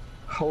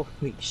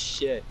 Holy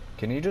shit.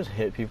 Can you just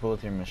hit people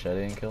with your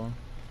machete and kill them?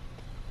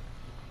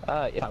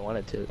 If I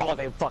wanted to. Oh,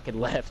 they fucking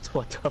left.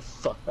 What the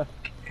fuck?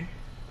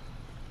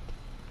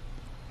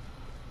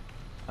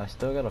 I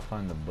still gotta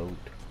find the boat,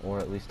 or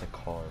at least a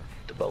car.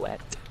 The boat.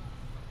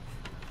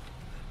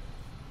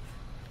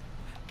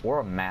 Or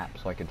a map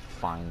so I could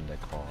find the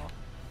car.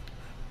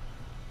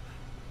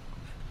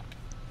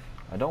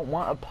 I don't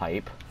want a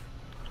pipe.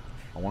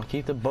 I want to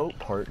keep the boat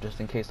part just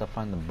in case I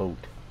find the boat.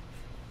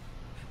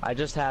 I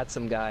just had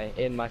some guy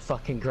in my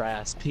fucking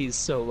grasp. He's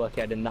so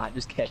lucky I did not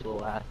just catch a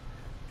laugh.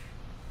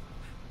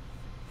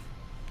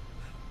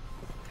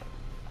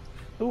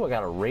 Ooh, I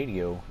got a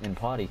radio in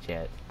potty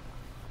chat.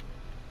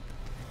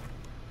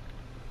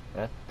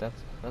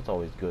 That's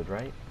always good,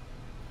 right?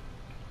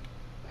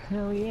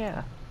 Hell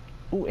yeah.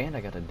 Ooh, and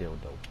I got a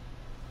dildo.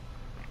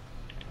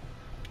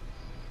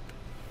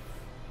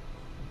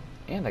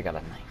 And I got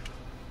a knife.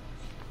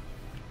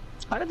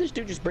 How did this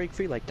dude just break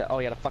free like that? Oh,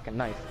 he had a fucking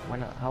knife. Why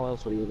not? How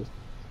else would he do this?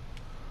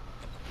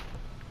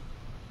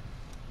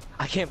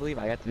 I can't believe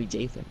I got to be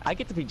Jason. I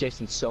get to be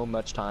Jason so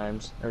much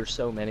times. There's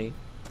so many.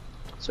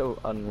 So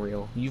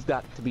unreal. You've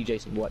got to be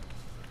Jason what?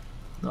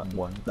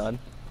 One. None?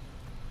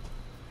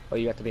 Oh,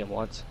 you got to be him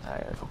once? I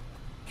don't know.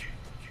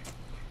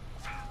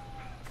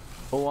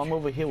 Oh, I'm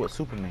over here with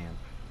Superman.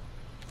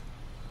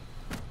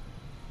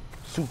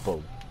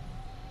 Supo.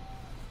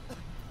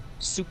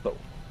 Supo.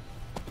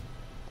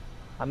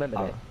 I remember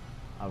that.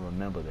 I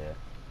remember that.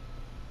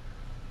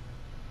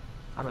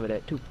 I remember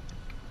that too.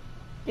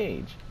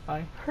 Gage,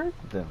 I hurt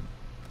them.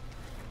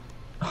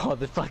 Oh,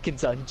 the fucking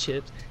sun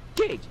chips.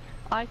 Gage,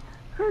 I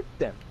hurt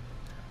them.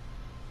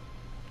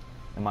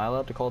 Am I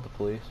allowed to call the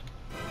police?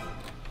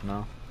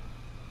 No?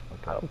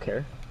 I don't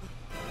care.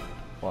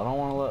 Well, I don't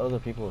want to let other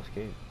people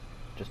escape.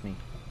 Just me.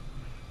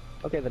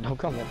 Okay, then don't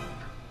come then.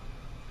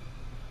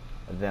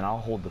 Then I'll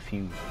hold the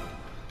fuse.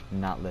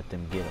 Not let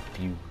them get a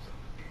fuse.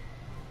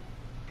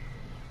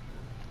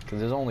 Because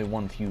there's only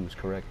one fuse,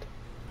 correct?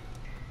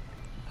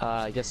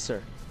 Yes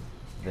sir.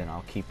 Then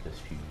I'll keep this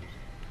fuse.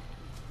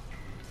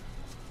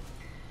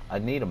 I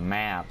need a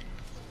map.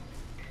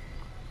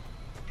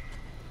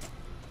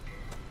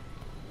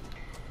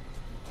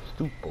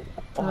 Stupo.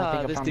 Oh, I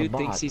think I this found dude the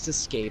thinks bot. he's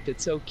escaped.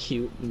 It's so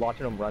cute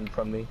watching him run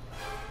from me.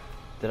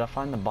 Did I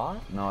find the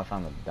bot? No, I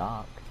found the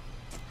dock.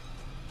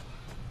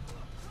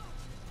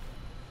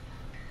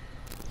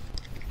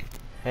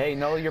 Hey,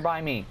 no, you're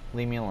by me.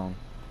 Leave me alone.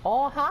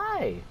 Oh,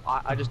 hi.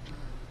 I just...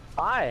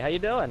 Hi, how you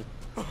doing?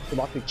 You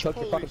want me to choke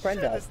your fucking friend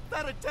shit, out. is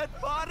that a dead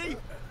body?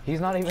 He's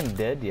not even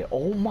dead yet.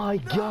 Oh my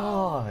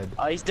god.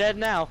 Oh, he's dead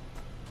now.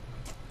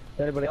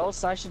 Anybody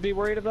else I should be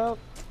worried about?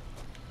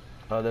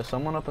 There's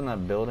someone up in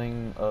that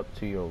building up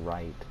to your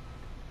right.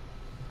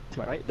 To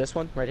my right? This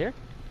one? Right here?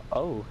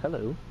 Oh,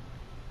 hello.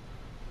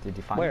 Did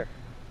you find Where? it?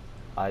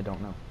 I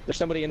don't know. There's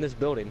somebody in this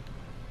building.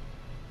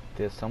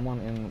 There's someone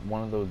in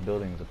one of those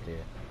buildings up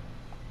there.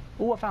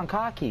 Ooh, I found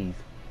car keys.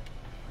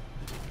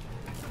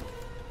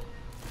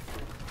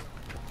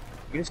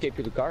 You can escape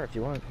through the car if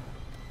you want.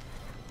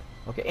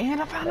 Okay,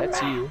 and I found a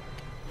That's map. you.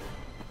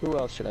 Who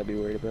else should I be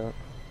worried about?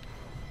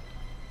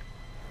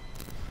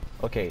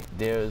 Okay,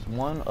 there's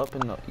one up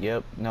in the...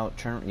 Yep, no,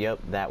 turn... Yep,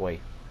 that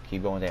way.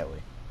 Keep going that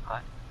way.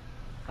 Hi.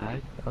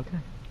 Okay.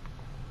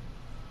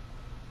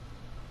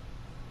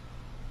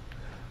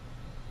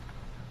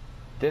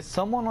 There's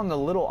someone on the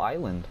little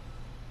island.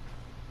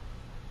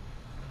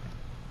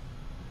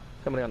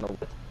 Somebody on the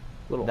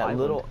little That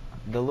island.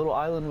 the little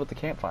island with the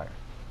campfire.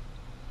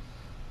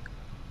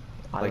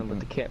 Island like- with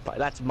the campfire.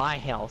 That's my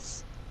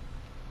house.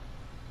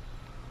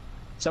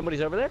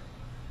 Somebody's over there?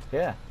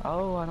 Yeah.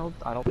 Oh, I don't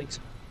think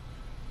so.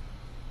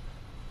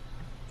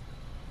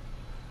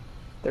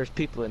 There's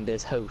people in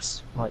this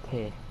house right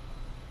here.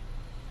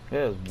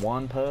 There's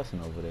one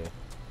person over there.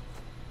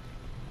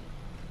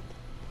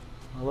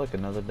 Oh look,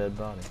 another dead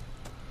body.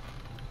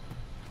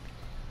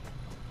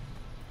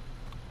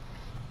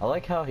 I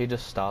like how he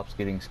just stops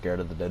getting scared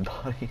of the dead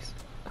bodies.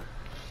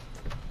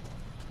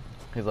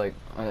 He's like,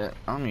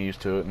 I'm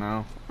used to it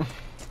now.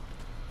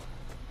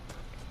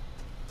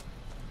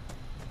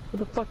 Where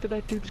the fuck did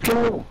that dude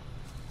go?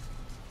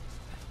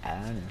 I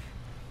don't know.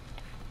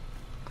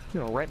 You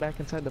know, right back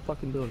inside the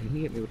fucking building.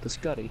 He hit me with the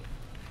scuddy.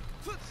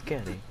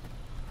 Scary.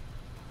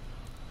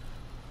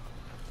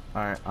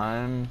 Alright,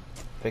 I'm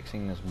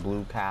fixing this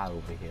blue car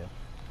over here.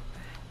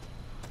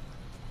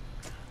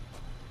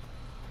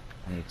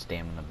 I need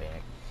stamina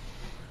back.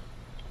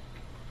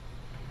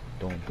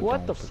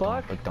 What the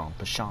fuck?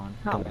 Sean.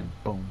 How? Boom,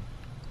 boom.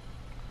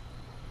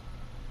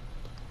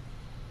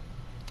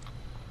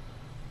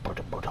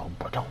 Ba-dum, ba-dum,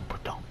 ba-dum,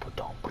 ba-dum,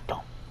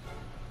 ba-dum.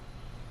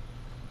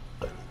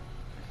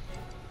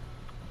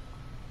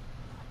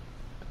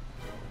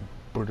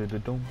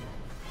 Ba-da-da-dum.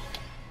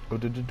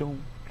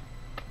 Ba-da-da-dum.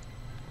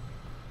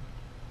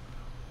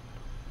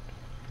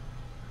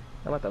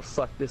 I'm about to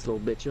fuck this little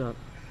bitch up.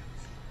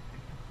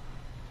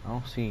 I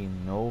don't see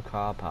no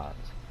car parts.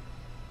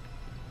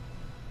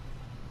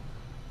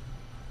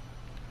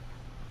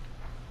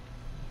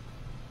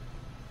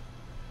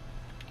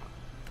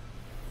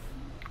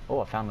 Oh,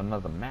 I found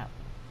another map.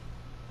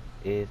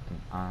 It's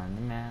on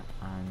the map,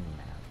 on the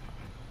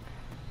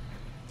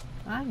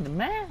map. On the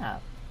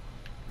map!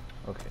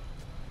 Okay.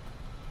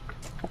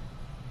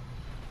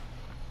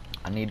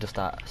 I need to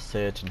start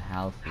searching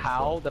houses.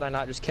 How did I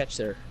not just catch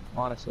there?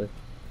 Honestly.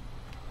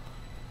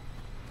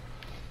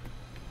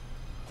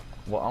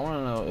 What I want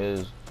to know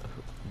is,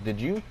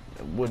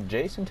 would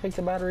Jason take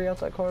the battery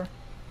out that car?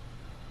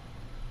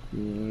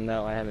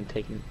 No, I haven't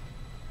taken.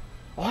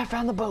 Oh, I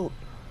found the boat!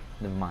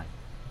 Never mind.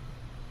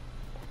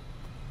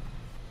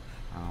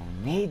 I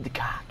don't need the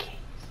car keys.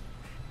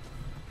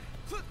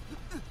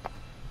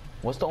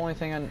 What's the only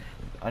thing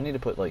I need to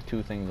put like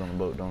 2 things on the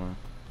boat, don't I?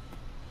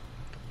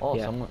 Oh,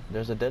 Yeah.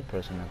 there's a dead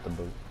person at the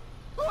boat.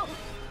 Oh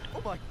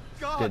my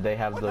God! Did they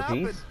have what the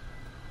happened? piece?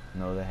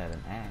 No, they had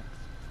an axe.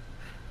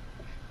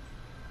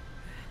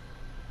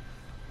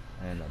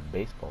 And a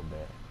baseball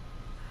bat.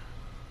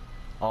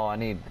 Oh, I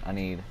need.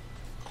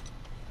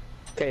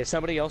 Okay, is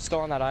somebody else still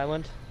on that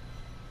island?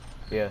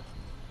 Yeah.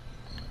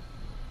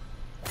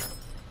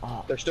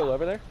 Oh, They're still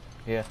over there?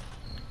 yeah.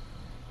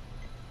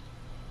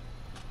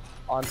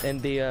 In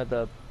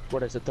the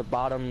what is it, the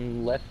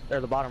bottom left or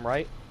the bottom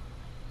right?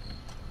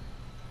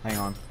 Hang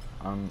on.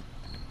 I'm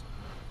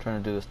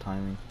trying to do this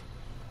timing.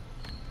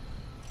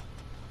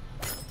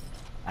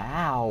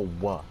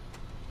 Ow!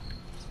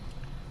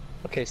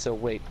 Okay, so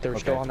wait, they're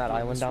still Okay. on that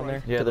island down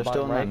there? Yeah, To the they're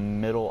still bottom in the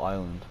right? middle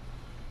island.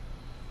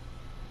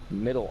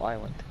 Middle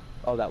island.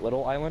 Oh, that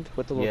little island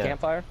with the little Yeah.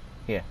 campfire?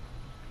 Yeah.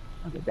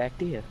 Okay, back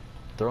to you.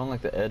 They're on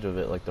like the edge of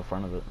it, like the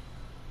front of it.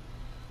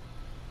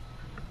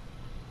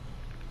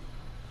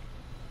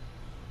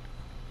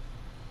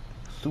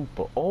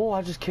 Super. Oh,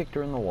 I just kicked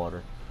her in the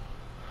water.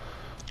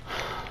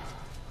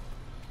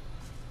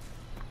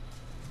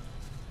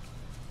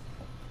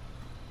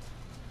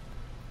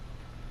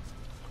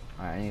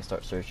 Alright, I need to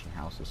start searching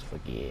houses for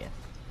gas.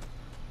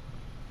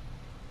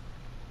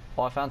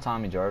 Oh, I found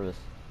Tommy Jarvis.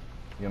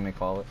 You want me to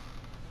call it?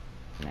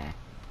 Nah.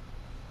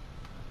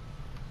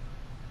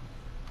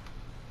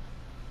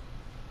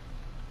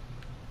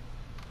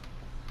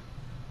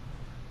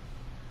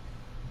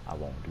 I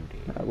won't do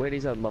that. Where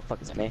these other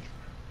motherfuckers, man?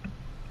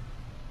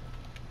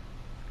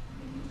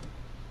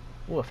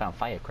 Ooh, I found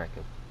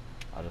firecrackers.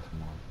 I just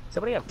want.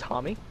 Somebody have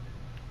Tommy?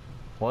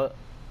 What?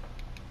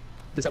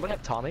 Does somebody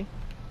have Tommy?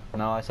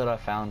 No, I said I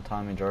found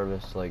Tommy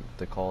Jarvis, like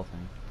the call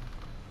thing.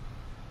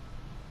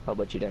 Oh,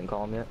 but you didn't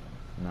call him yet?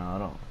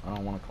 No, I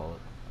don't want to call it.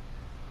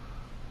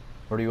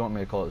 Or do you want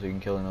me to call it so you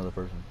can kill another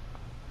person?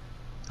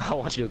 I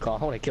want you to call.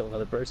 I want to kill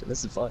another person.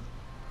 This is fun.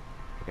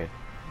 Okay.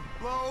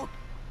 Hello?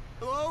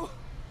 Hello?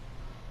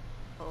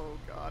 Oh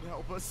God,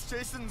 help us.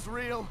 Jason's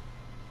real.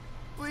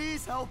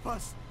 Please help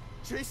us.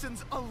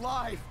 Jason's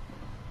alive.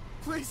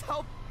 Please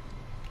help.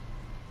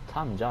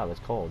 Tommy Jarvis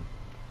called.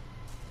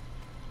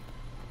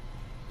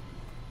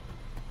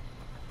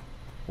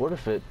 What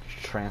if it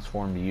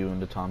transformed you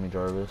into Tommy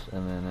Jarvis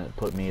and then it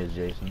put me as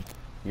Jason?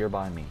 You're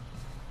by me,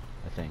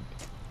 I think.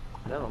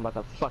 I don't know, I'm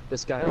about to fuck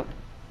this guy up.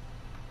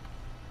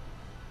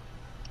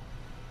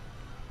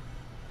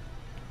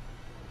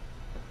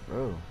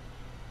 Bro,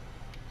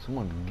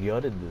 someone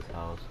gutted this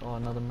house. Oh,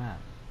 another map.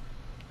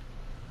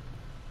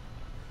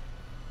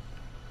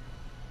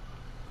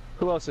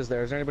 Who else is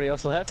there? Is there anybody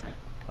else left?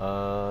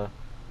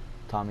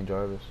 Tommy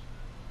Jarvis.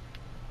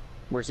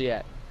 Where's he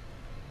at?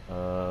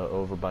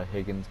 Over by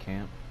Higgins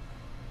Camp.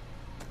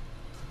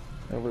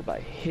 Over by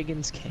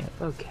Higgins Camp.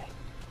 Okay.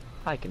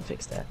 I can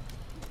fix that.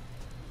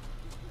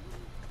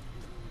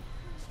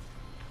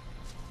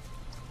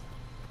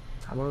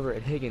 I'm over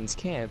at Higgins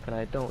Camp and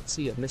I don't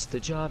see a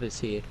Mr. Jarvis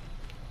here.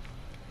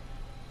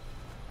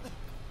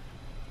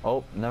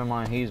 Oh, never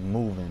mind. He's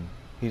moving.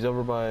 He's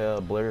over by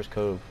Blair's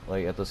Cove,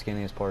 like at the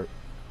skinniest part.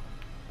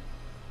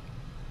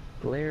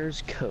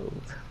 Blair's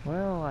Cove.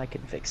 Well, I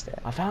can fix that.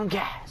 I found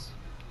gas.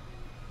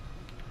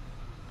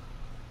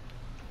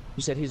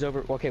 You said he's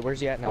over. Okay,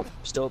 where's he at now?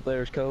 Still at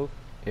Blair's Cove?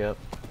 Yep.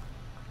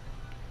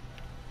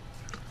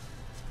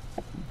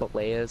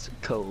 Blair's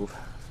Cove.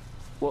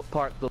 What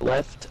part? The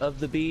left of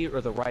the B or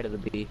the right of the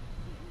B?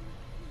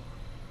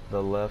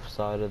 The left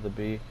side of the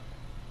B.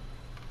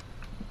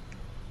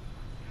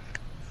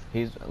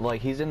 He's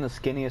in the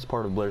skinniest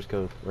part of Blair's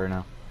Cove right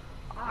now.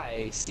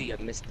 I see a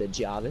Mr.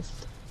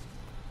 Jarvis.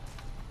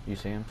 You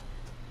see him?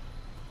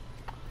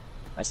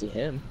 I see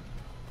him.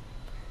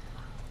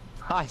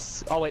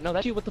 Oh wait, no,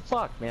 that's you. What the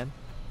fuck, man?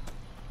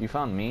 You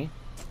found me?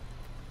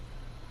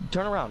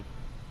 Turn around.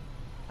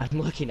 I'm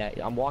looking at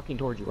you. I'm walking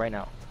towards you right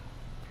now.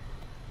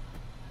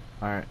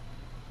 Alright.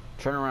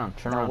 Turn around,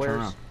 turn Now, around, turn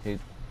where's- around.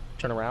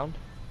 Turn around.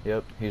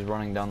 Yep, he's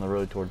running down the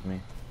road towards me.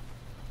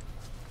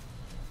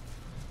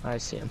 I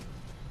see him.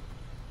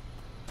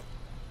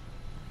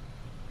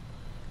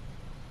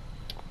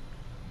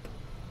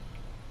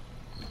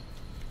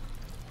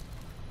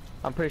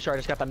 I'm pretty sure I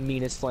just got the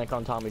meanest flank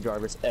on Tommy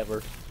Jarvis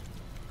ever.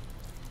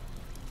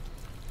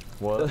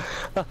 What?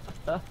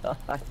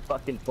 I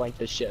fucking flanked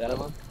the shit out of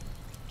him.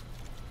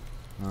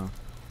 No.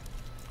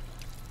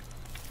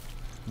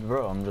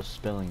 Bro, I'm just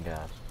spilling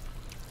gas.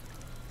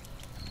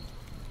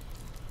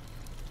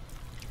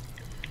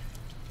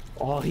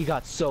 Oh, he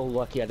got so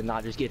lucky I did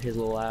not just get his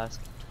little ass.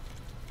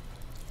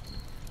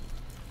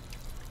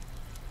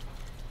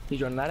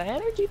 He's running out of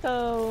energy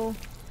though.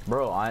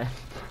 Bro, I'm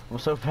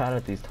so bad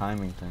at these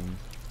timing things.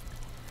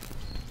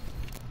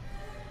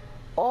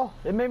 Oh,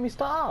 it made me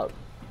stop.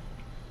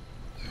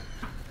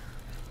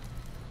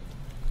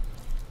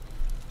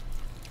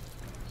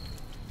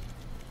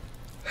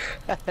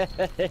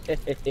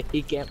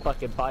 He can't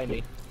fucking buy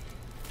me.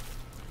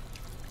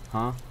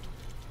 Huh?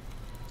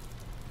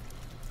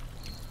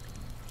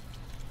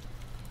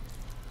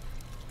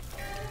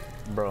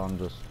 Bro, I'm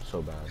just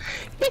so bad.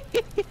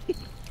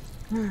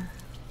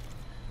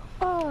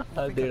 Oh, dude,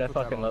 I put that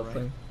fucking on love right.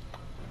 him.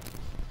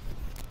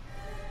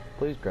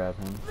 Please grab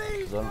him.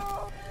 Please, 'Cause I don't-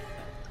 no!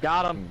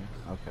 Got him.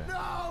 Okay.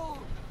 No!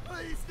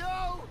 Please,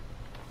 no!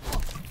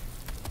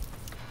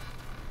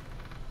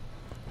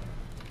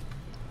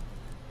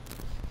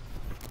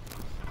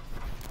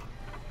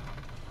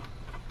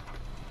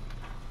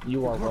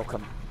 You are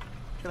welcome.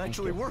 It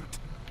actually worked.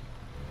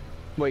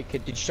 Wait,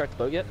 did you start the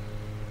boat yet?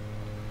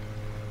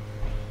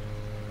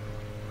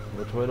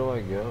 Which way do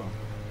I go?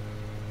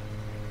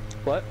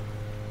 What?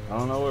 I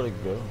don't know where to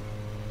go.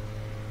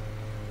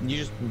 You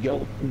just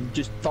go.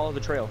 Just follow the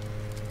trail.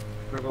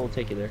 River will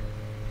take you there.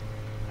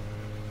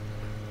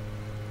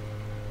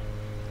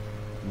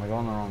 Am I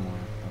going the wrong way?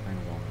 I think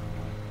I'm going the wrong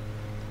way.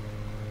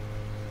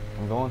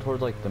 I'm going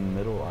towards like the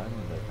middle island,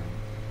 I think.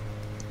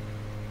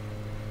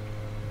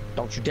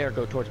 Don't you dare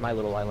go towards my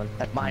little island.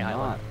 That's my I'm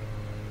island. not.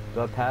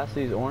 Do I pass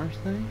these orange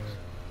things?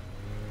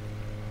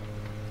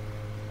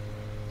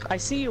 I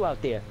see you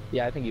out there.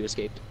 Yeah, I think you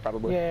escaped,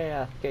 probably.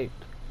 Yeah, escaped.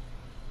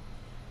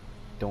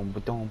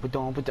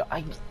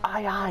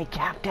 Aye,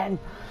 Captain.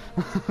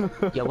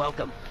 You're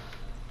welcome.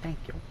 Thank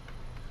you.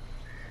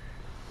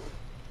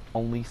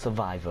 Only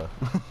survivor.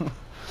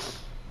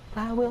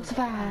 I will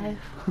survive.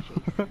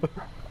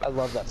 I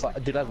love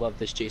that. Dude, I love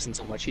this Jason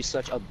so much. He's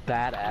such a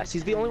badass.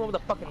 He's the only one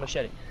with a fucking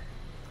machete.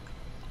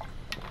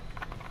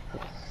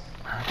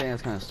 I think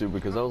that's kind of stupid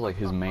because that was like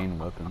his main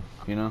weapon,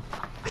 you know?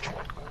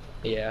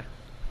 Yeah.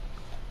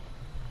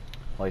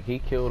 Like he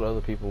killed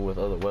other people with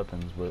other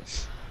weapons,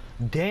 but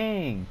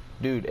dang,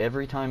 dude!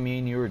 Every time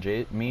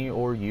me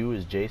or you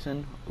as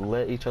Jason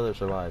let each other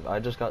survive, I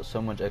just got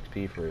so much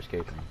XP for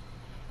escaping.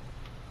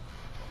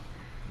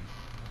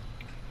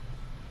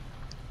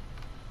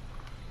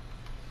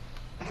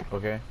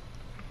 Okay.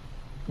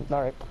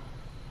 All right.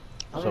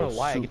 I don't So know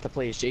why I soup. get to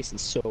play as Jason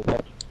so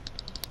much.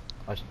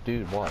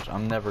 Dude, watch.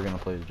 I'm never gonna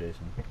play as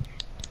Jason.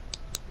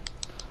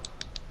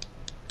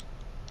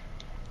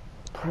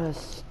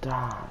 Press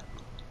start.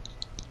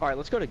 All right,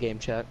 let's go to game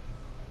chat.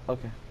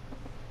 Okay.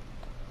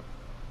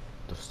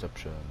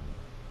 Deception.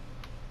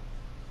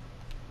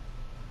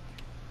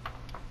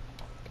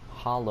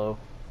 Hollow.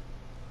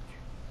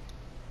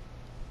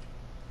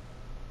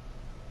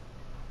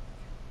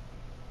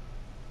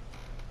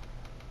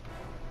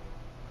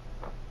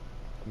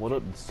 What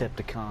up,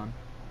 Decepticon?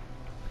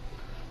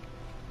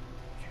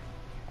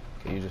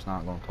 Okay, you just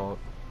not gonna talk?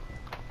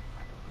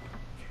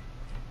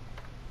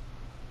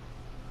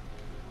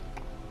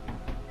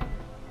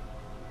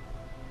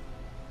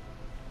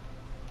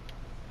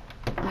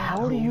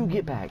 How do you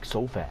get back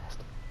so fast?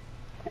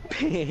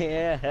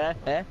 Yeah.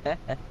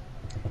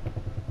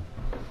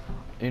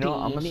 You know,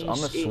 I'm gonna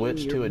Penis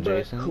switch in to your a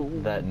Jason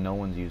raccoon. that no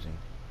one's using,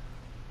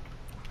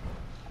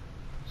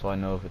 so I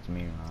know if it's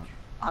me or not.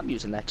 I'm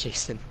using that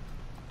Jason.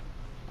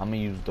 I'm gonna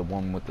use the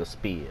one with the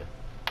spear.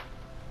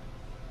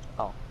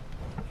 Oh.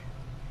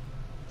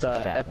 The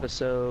That one.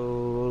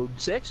 episode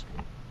 6?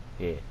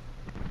 Yeah.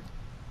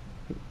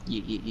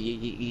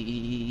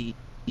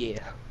 Yeah.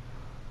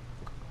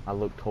 I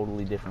look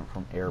totally different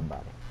from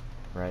everybody,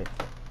 right?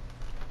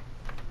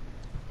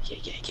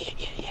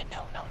 Yeah.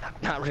 No,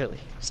 not really.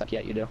 Except,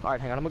 yeah, you do. All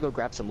right, hang on. I'm gonna go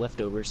grab some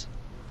leftovers.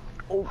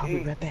 Oh, I'll be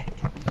right back.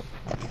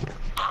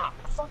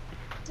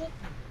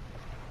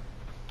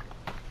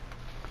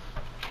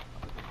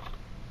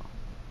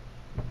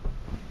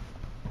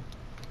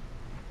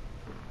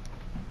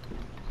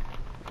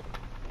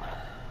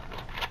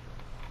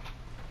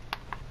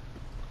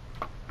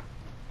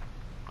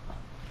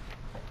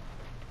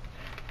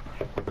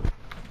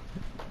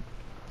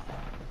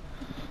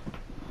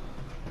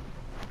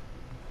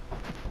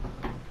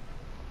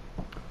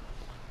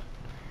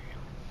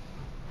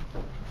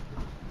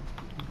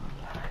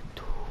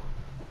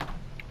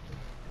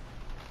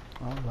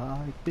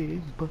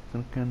 big butts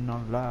and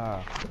cannot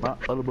lie. My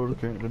other brother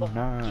can't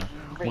deny.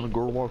 When a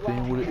girl walks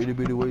in with an itty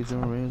bitty waist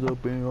and her hands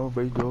up in her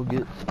face, they'll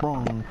get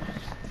sprung.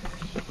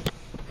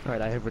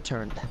 Alright, I have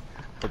returned.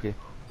 Okay.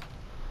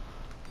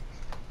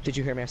 Did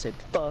you hear me? I said,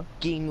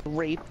 fucking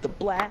rape the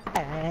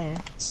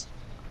blacks.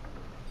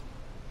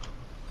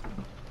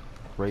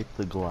 Rape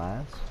the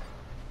glass?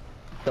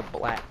 The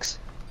blacks.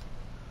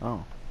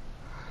 Oh.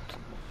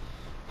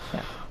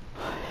 Yeah.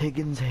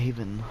 Higgins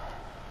Haven.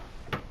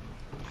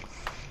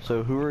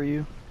 So who are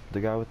you?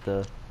 The guy with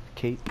the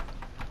cape?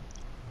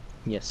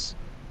 Yes.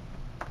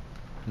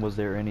 Was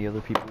there any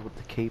other people with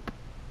the cape?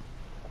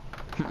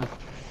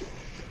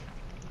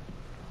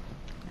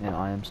 And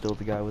I am still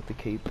the guy with the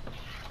cape.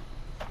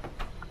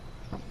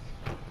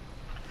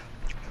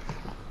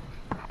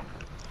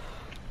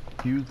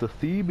 Use the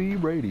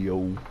CB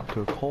radio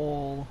to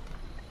call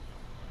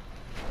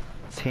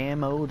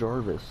Tammy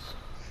Jarvis.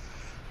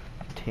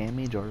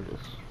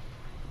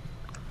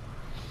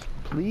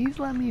 Please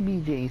let me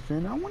be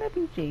Jason. I want to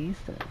be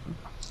Jason.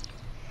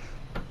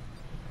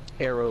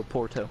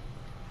 Aeroporto.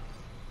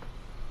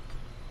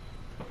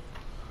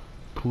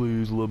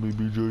 Please let me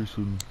be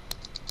Jason.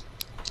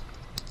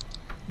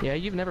 Yeah,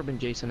 you've never been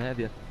Jason, have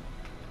you?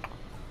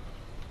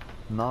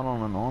 Not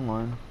on an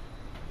online.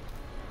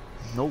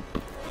 Nope.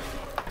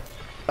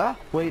 Ah,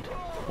 wait.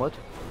 What?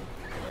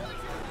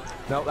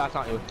 No, that's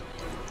not you.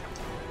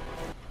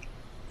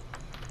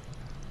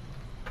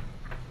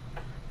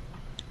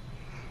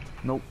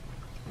 Nope.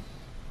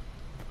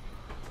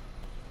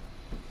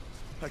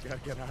 I gotta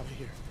get out of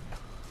here.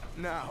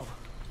 Now.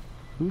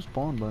 Who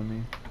spawned by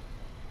me?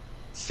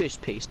 Fish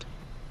paste.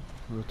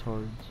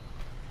 Retards.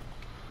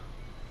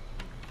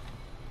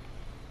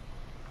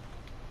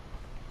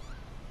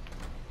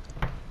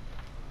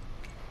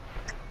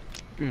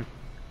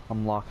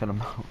 I'm locking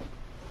them out.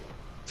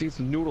 These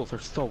noodles are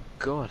so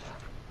good.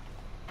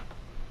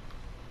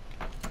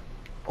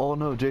 Oh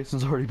no,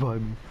 Jason's already by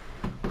me.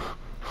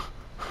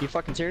 You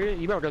fucking serious?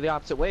 You better go the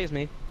opposite way as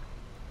me.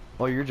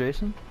 Oh, you're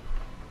Jason?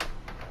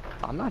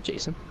 I'm not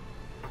Jason.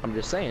 I'm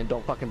just saying,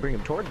 don't fucking bring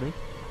him towards me.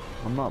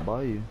 I'm not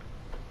by you.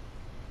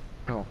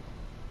 Oh.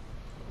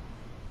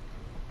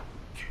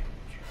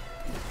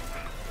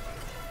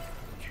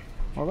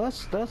 Well,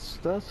 that's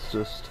just.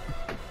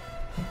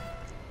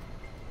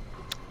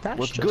 That's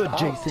What's just good,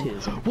 Jason?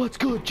 autism. What's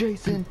good,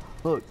 Jason?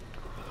 Look.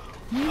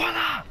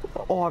 Voila!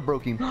 Oh, I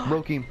broke him.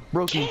 Broke him.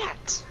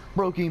 Cat!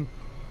 Broke him.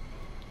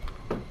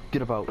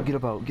 Get about. Go,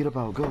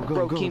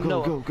 Broke him,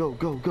 Noah.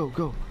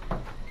 go.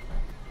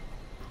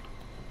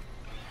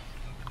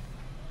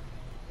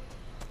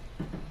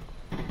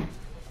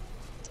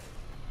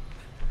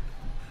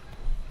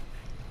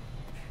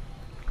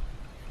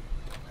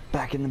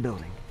 Back in the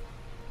building.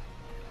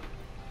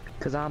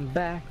 Cause I'm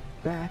back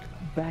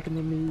in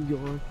the New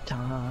York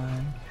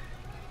time.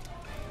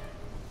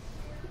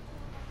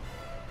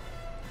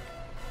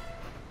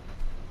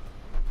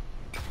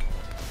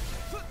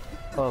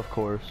 Of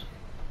course.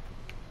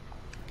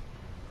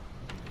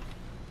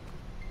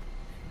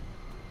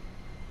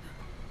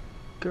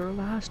 Girl,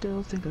 I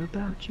still think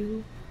about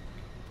you.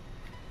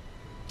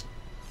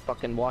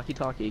 Fucking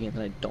walkie-talkie again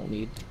that I don't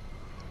need.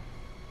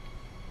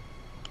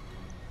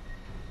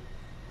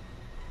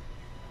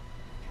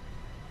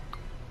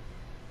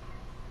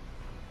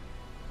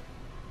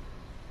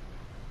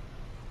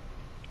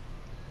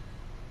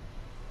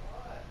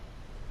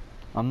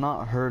 I'm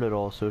not hurt at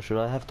all, so should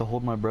I have to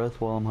hold my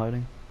breath while I'm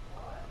hiding?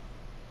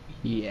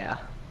 Yeah.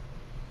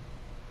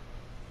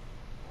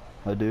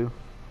 I do?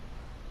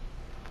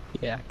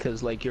 Yeah,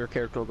 cause like your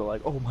character will go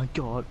like, oh my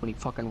god, when he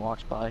fucking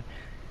walks by. I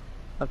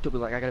have to be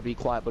like, I gotta be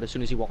quiet, but as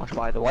soon as he walks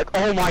by, they're like,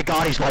 oh my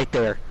god, he's right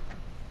there.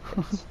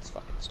 It's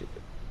fucking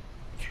stupid.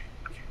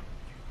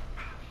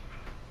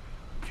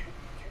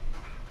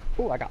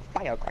 Oh, I got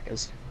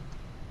firecrackers.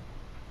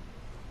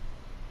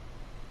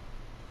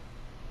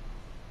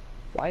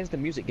 Why is the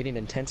music getting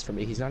intense for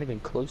me? He's not even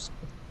close.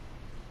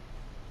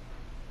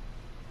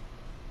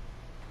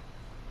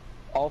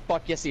 Oh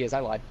fuck, yes he is, I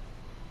lied.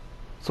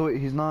 So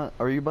wait, he's not.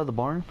 Are you by the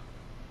barn?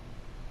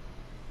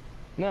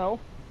 No.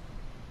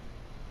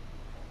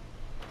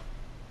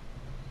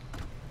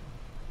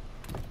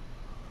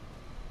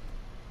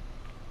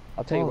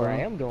 I'll tell you where I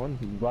am going,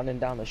 running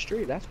down the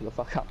street, that's where the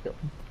fuck I'm going.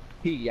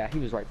 He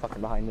was right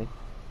fucking behind me.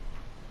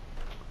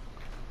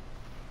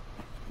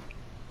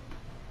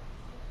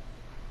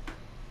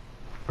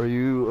 Are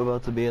you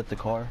about to be at the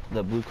car?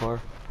 That blue car?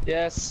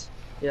 Yes,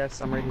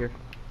 I'm right here.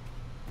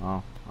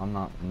 Oh, I'm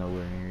not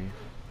nowhere near you.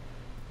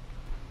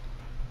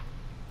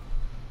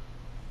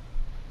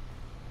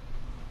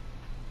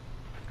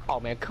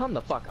 Oh man, come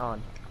the fuck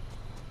on.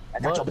 I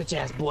got your bitch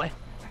ass boy.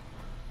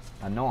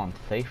 I know I'm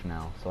safe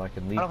now, so I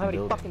can leave I don't the have any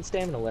building. fucking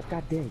stamina left,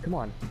 god damn, come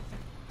on.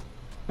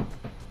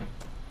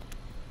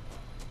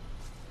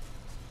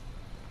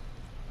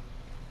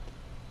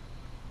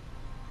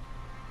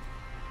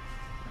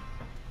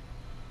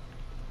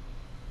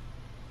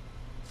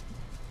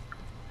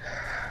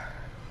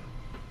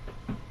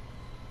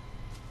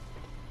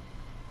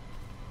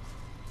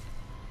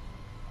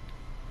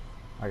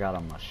 I got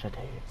a machete.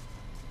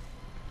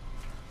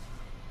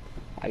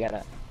 I got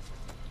a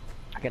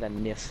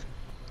knife.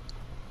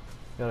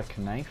 Got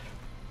a knife?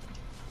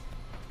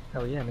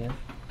 Hell yeah, man.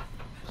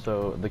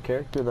 So, the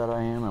character that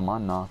I am I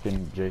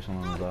knocking Jason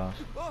on his ass?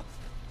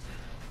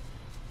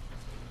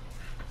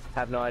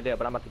 Have no idea,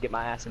 but I'm about to get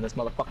my ass in this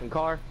motherfucking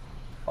car.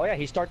 Oh yeah,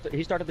 he started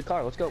the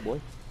car. Let's go, boy.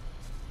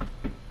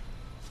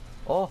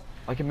 Oh,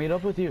 I can meet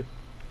up with you.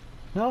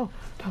 No.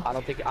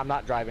 I'm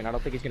not driving. I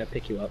don't think he's gonna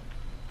pick you up.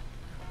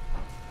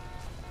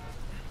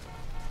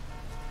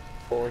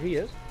 Or he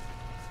is.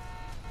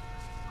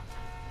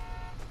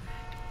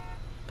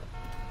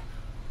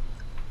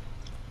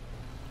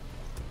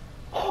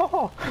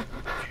 Oh,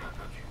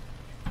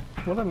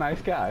 what a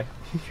nice guy.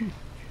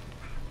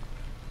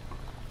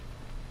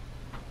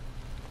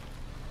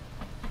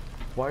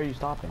 Why are you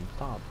stopping?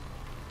 Stop.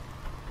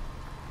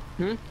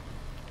 Hmm?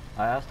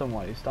 I asked him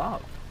why he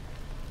stopped.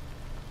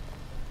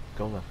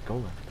 Go left, go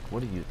left.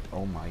 What are you?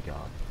 Oh my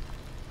god.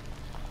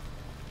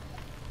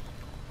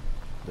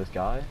 This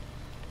guy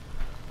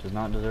does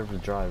not deserve to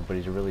drive, but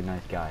he's a really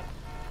nice guy.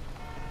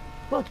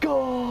 Let's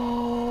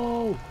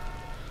go!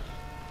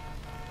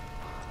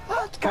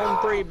 Let's go!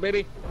 Home free,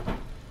 baby.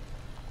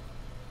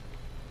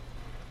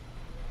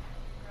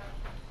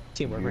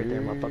 Teamwork right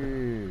there,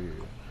 motherfucker.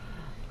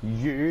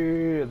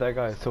 Yeah, that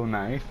guy is so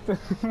nice.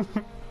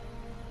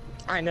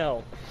 I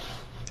know.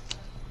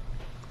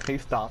 He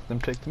stopped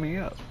and picked me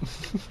up.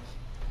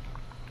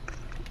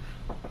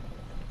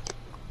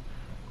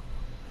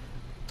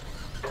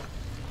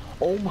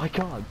 Oh my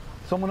god,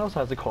 someone else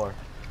has a car.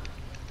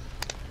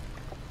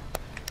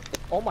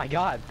 Oh my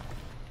god.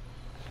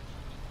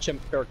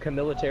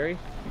 Military.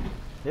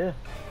 Yeah.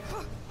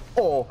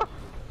 Oh,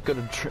 go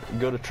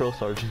to Trill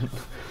Sergeant.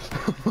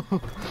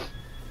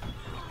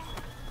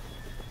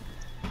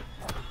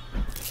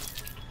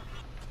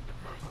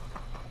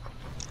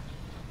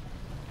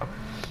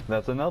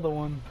 That's another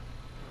one.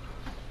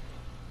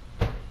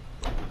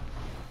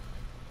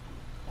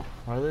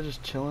 Why are they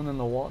just chilling in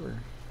the water?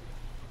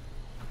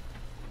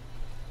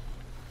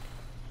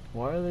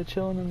 Why are they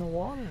chilling in the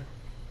water?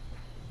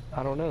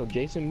 I don't know.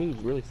 Jason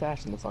moves really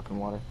fast in the fucking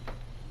water.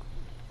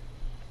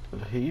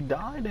 He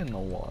died in the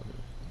water.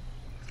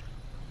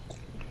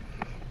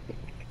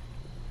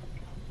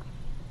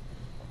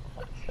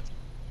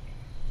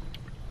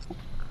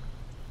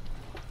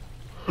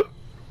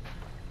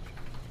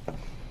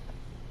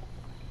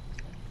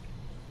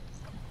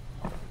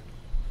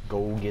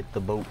 Go get the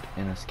boat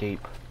and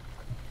escape.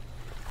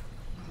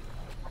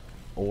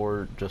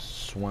 Or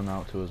just swim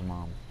out to his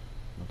mom.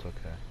 That's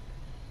okay.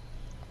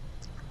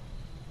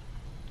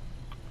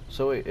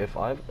 So wait,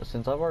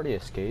 since I've already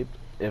escaped,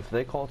 if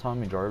they call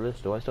Tommy Jarvis,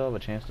 do I still have a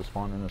chance to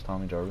spawn in as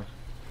Tommy Jarvis?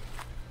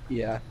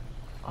 Yeah.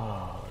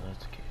 Oh,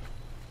 that's cute.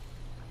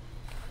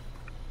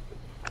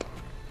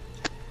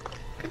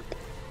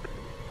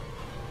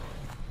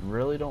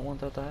 Really don't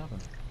want that to happen.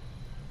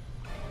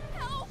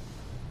 Help!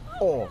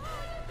 Oh!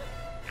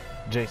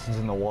 Jason's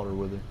in the water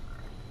with her.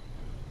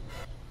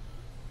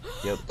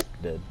 Yep,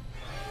 dead.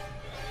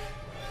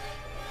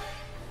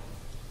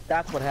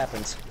 That's what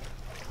happens.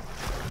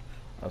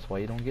 That's why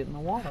you don't get in the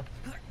water.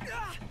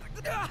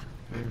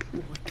 Oh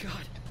my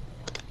god.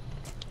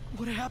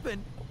 What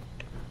happened?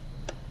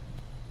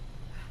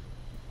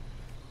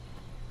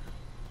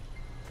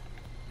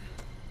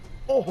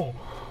 Oh!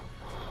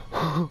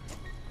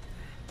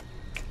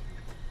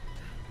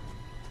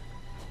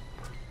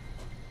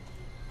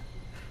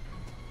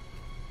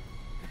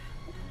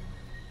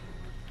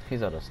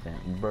 He's out of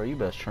stand. Bro, you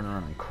best turn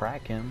around and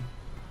crack him.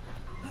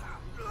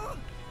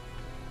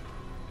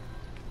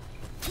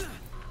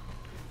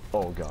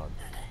 Oh god.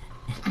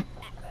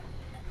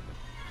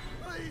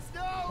 Please,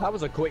 no! That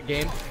was a quick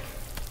game.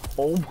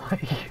 Oh my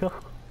god.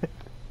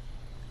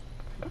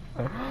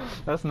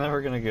 That's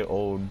never gonna get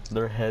old.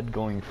 Their head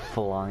going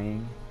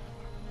flying.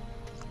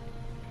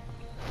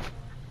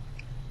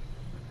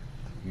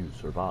 You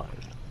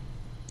survived.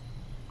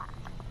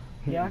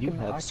 Yeah, You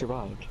have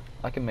survived.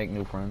 I can make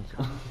new friends.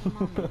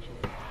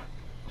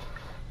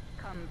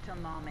 Come to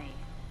mommy.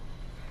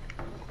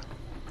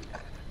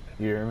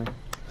 You hear me?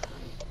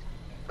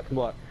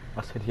 What?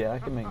 I said, yeah, I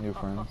can make new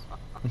friends.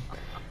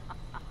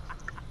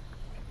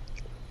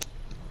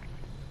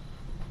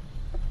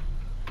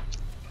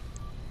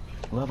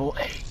 Level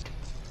 8.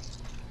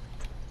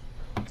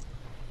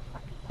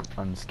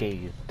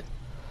 Unscathed.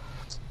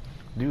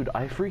 Dude,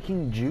 I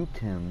freaking juked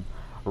him,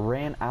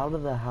 ran out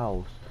of the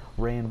house,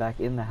 ran back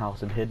in the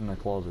house and hid in the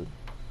closet.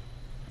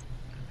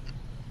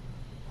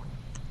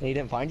 And he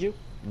didn't find you?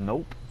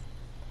 Nope.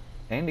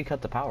 And he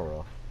cut the power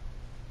off.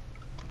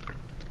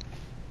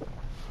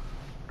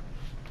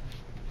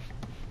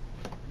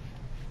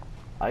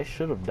 I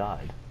should have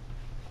died.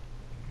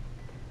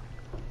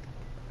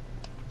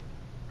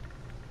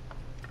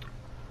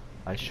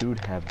 I should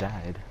have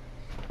died.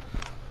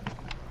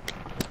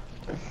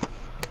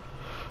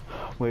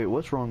 Wait,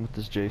 what's wrong with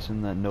this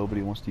Jason that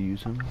nobody wants to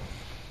use him?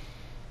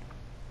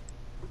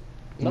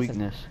 Nothing.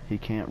 Weakness, he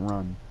can't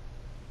run.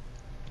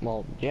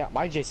 Well, yeah,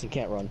 my Jason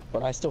can't run,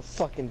 but I still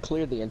fucking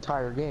cleared the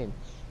entire game.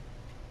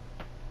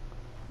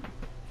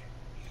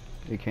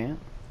 He can't?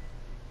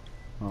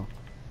 Oh.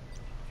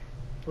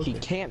 He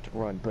can't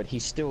run, but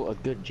he's still a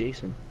good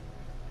Jason.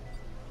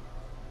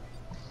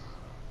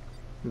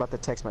 I'm about to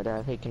text my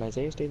dad, hey, can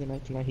Isaiah stay the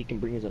night tonight? He can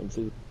bring his own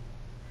food.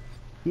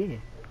 Yeah.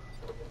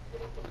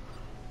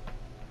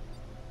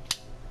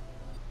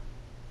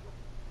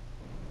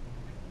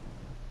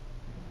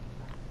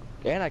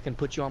 And I can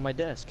put you on my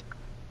desk.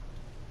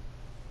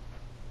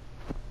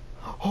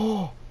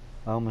 Oh!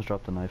 I almost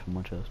dropped the knife in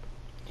my chest.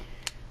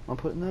 I'm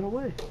putting that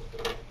away.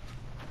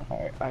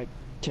 Alright, I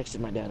texted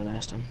my dad and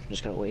asked him.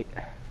 Just gotta wait.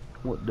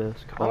 What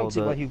desk? I don't Oh, see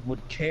the- why he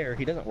would care.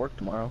 He doesn't work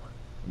tomorrow.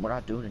 We're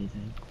not doing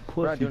anything. We're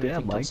Plus, not your doing dad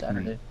anything till likes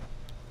Saturday. me.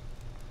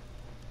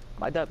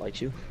 My dad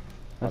likes you.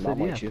 I My said, mom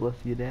yeah, likes you. plus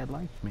your dad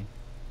likes me.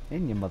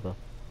 And your mother.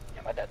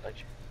 Yeah, my dad likes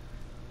you.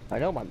 I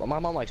know, my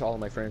mom likes all of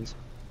my friends.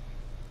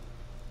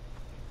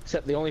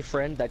 Except the only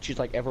friend that she's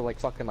like ever like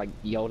fucking like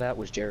yelled at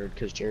was Jared,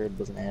 because Jared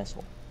was an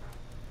asshole.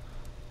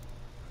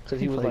 Because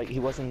he He's was like- like, he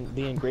wasn't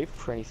being grateful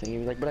for anything. He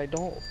was like, but I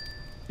don't.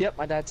 Yep,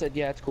 my dad said,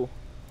 yeah, it's cool.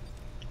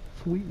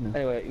 Sweetness.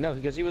 Anyway, no,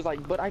 because he was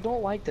like, but I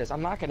don't like this.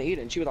 I'm not gonna eat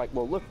it. And she was like,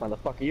 well, look,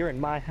 motherfucker, you're in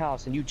my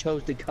house and you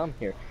chose to come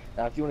here.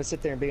 Now, if you want to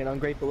sit there and be an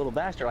ungrateful little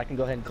bastard, I can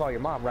go ahead and call your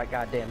mom right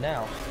goddamn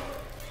now.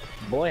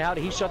 Boy, how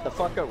did he shut the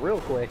fuck up real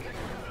quick?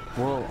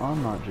 Well,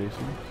 I'm not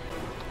Jason.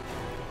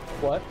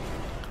 What?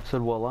 I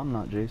said, well, I'm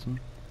not Jason.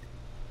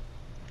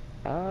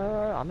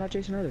 I'm not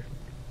Jason either.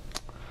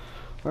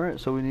 Alright,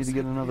 so we need to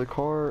get another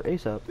car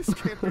ASAP. This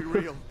can't be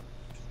real.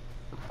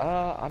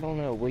 I don't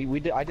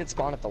know. I did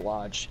spawn at the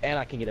lodge, and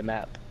I can get a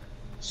map.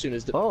 As soon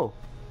as Oh!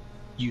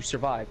 you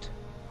survived.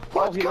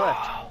 Oh, he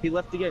left. He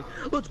left the game.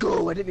 Let's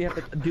go. I didn't even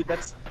have to. Dude,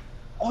 that's.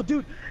 Oh,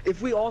 dude.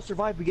 If we all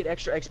survive, we get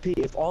extra XP.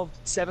 If all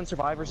 7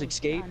 survivors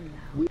escape,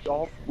 we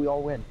all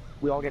win.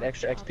 We all get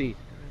extra XP.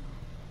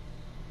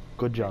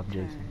 Good job,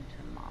 Jason.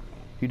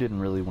 You didn't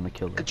really want to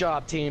kill Good her.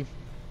 job, team.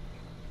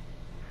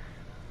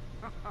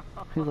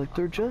 He's like,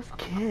 they're just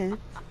kids.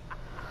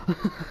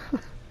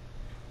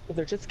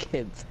 They're just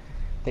kids.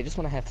 They just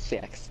want to have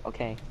sex,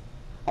 okay?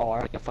 Oh,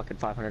 I got fucking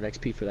 500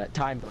 XP for that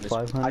time bonus.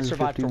 I survived for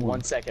 551.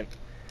 1 second.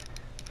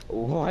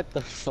 What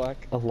the fuck?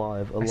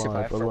 Alive, I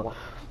survived alive, for alive.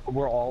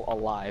 We're all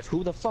alive.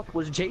 Who the fuck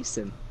was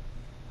Jason?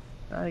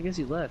 I guess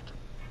he left.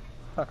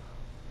 Huh.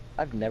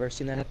 I've never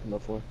seen that happen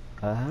before.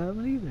 I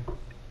haven't either.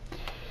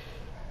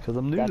 Because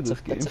I'm new to this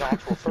game. That's an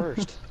actual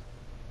first.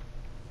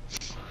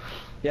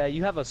 Yeah,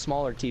 you have a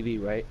smaller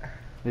TV, right?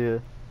 Yeah.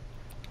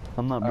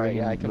 I'm not Alright,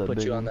 bringing yeah, I can that put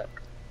big you one. on that.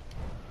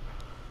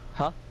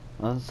 Huh?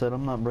 I said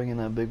I'm not bringing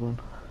that big one.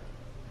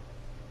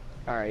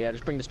 Alright, yeah,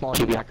 just bring the small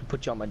TV. I can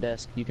put you on my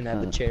desk. You can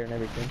have the chair and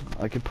everything.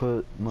 I could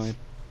put my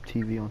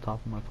TV on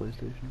top of my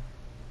PlayStation.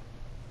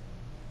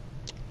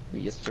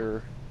 Yes,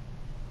 sir.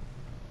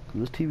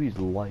 This TV's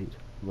light,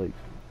 like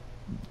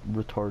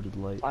retarded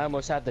light. I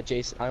almost had the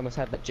Jason. I almost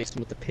had that Jason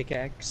with the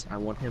pickaxe. I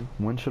want him.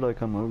 When should I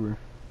come over?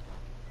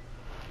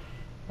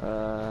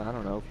 I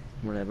don't know.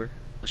 Whenever.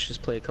 Let's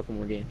just play a couple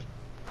more games,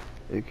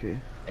 Okay.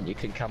 and you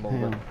can come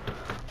Hang over. on.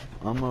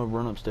 I'm gonna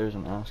run upstairs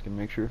and ask and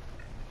make sure.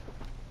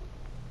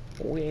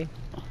 Okay.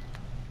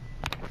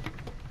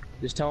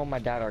 Just tell him my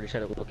dad already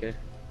said it was okay.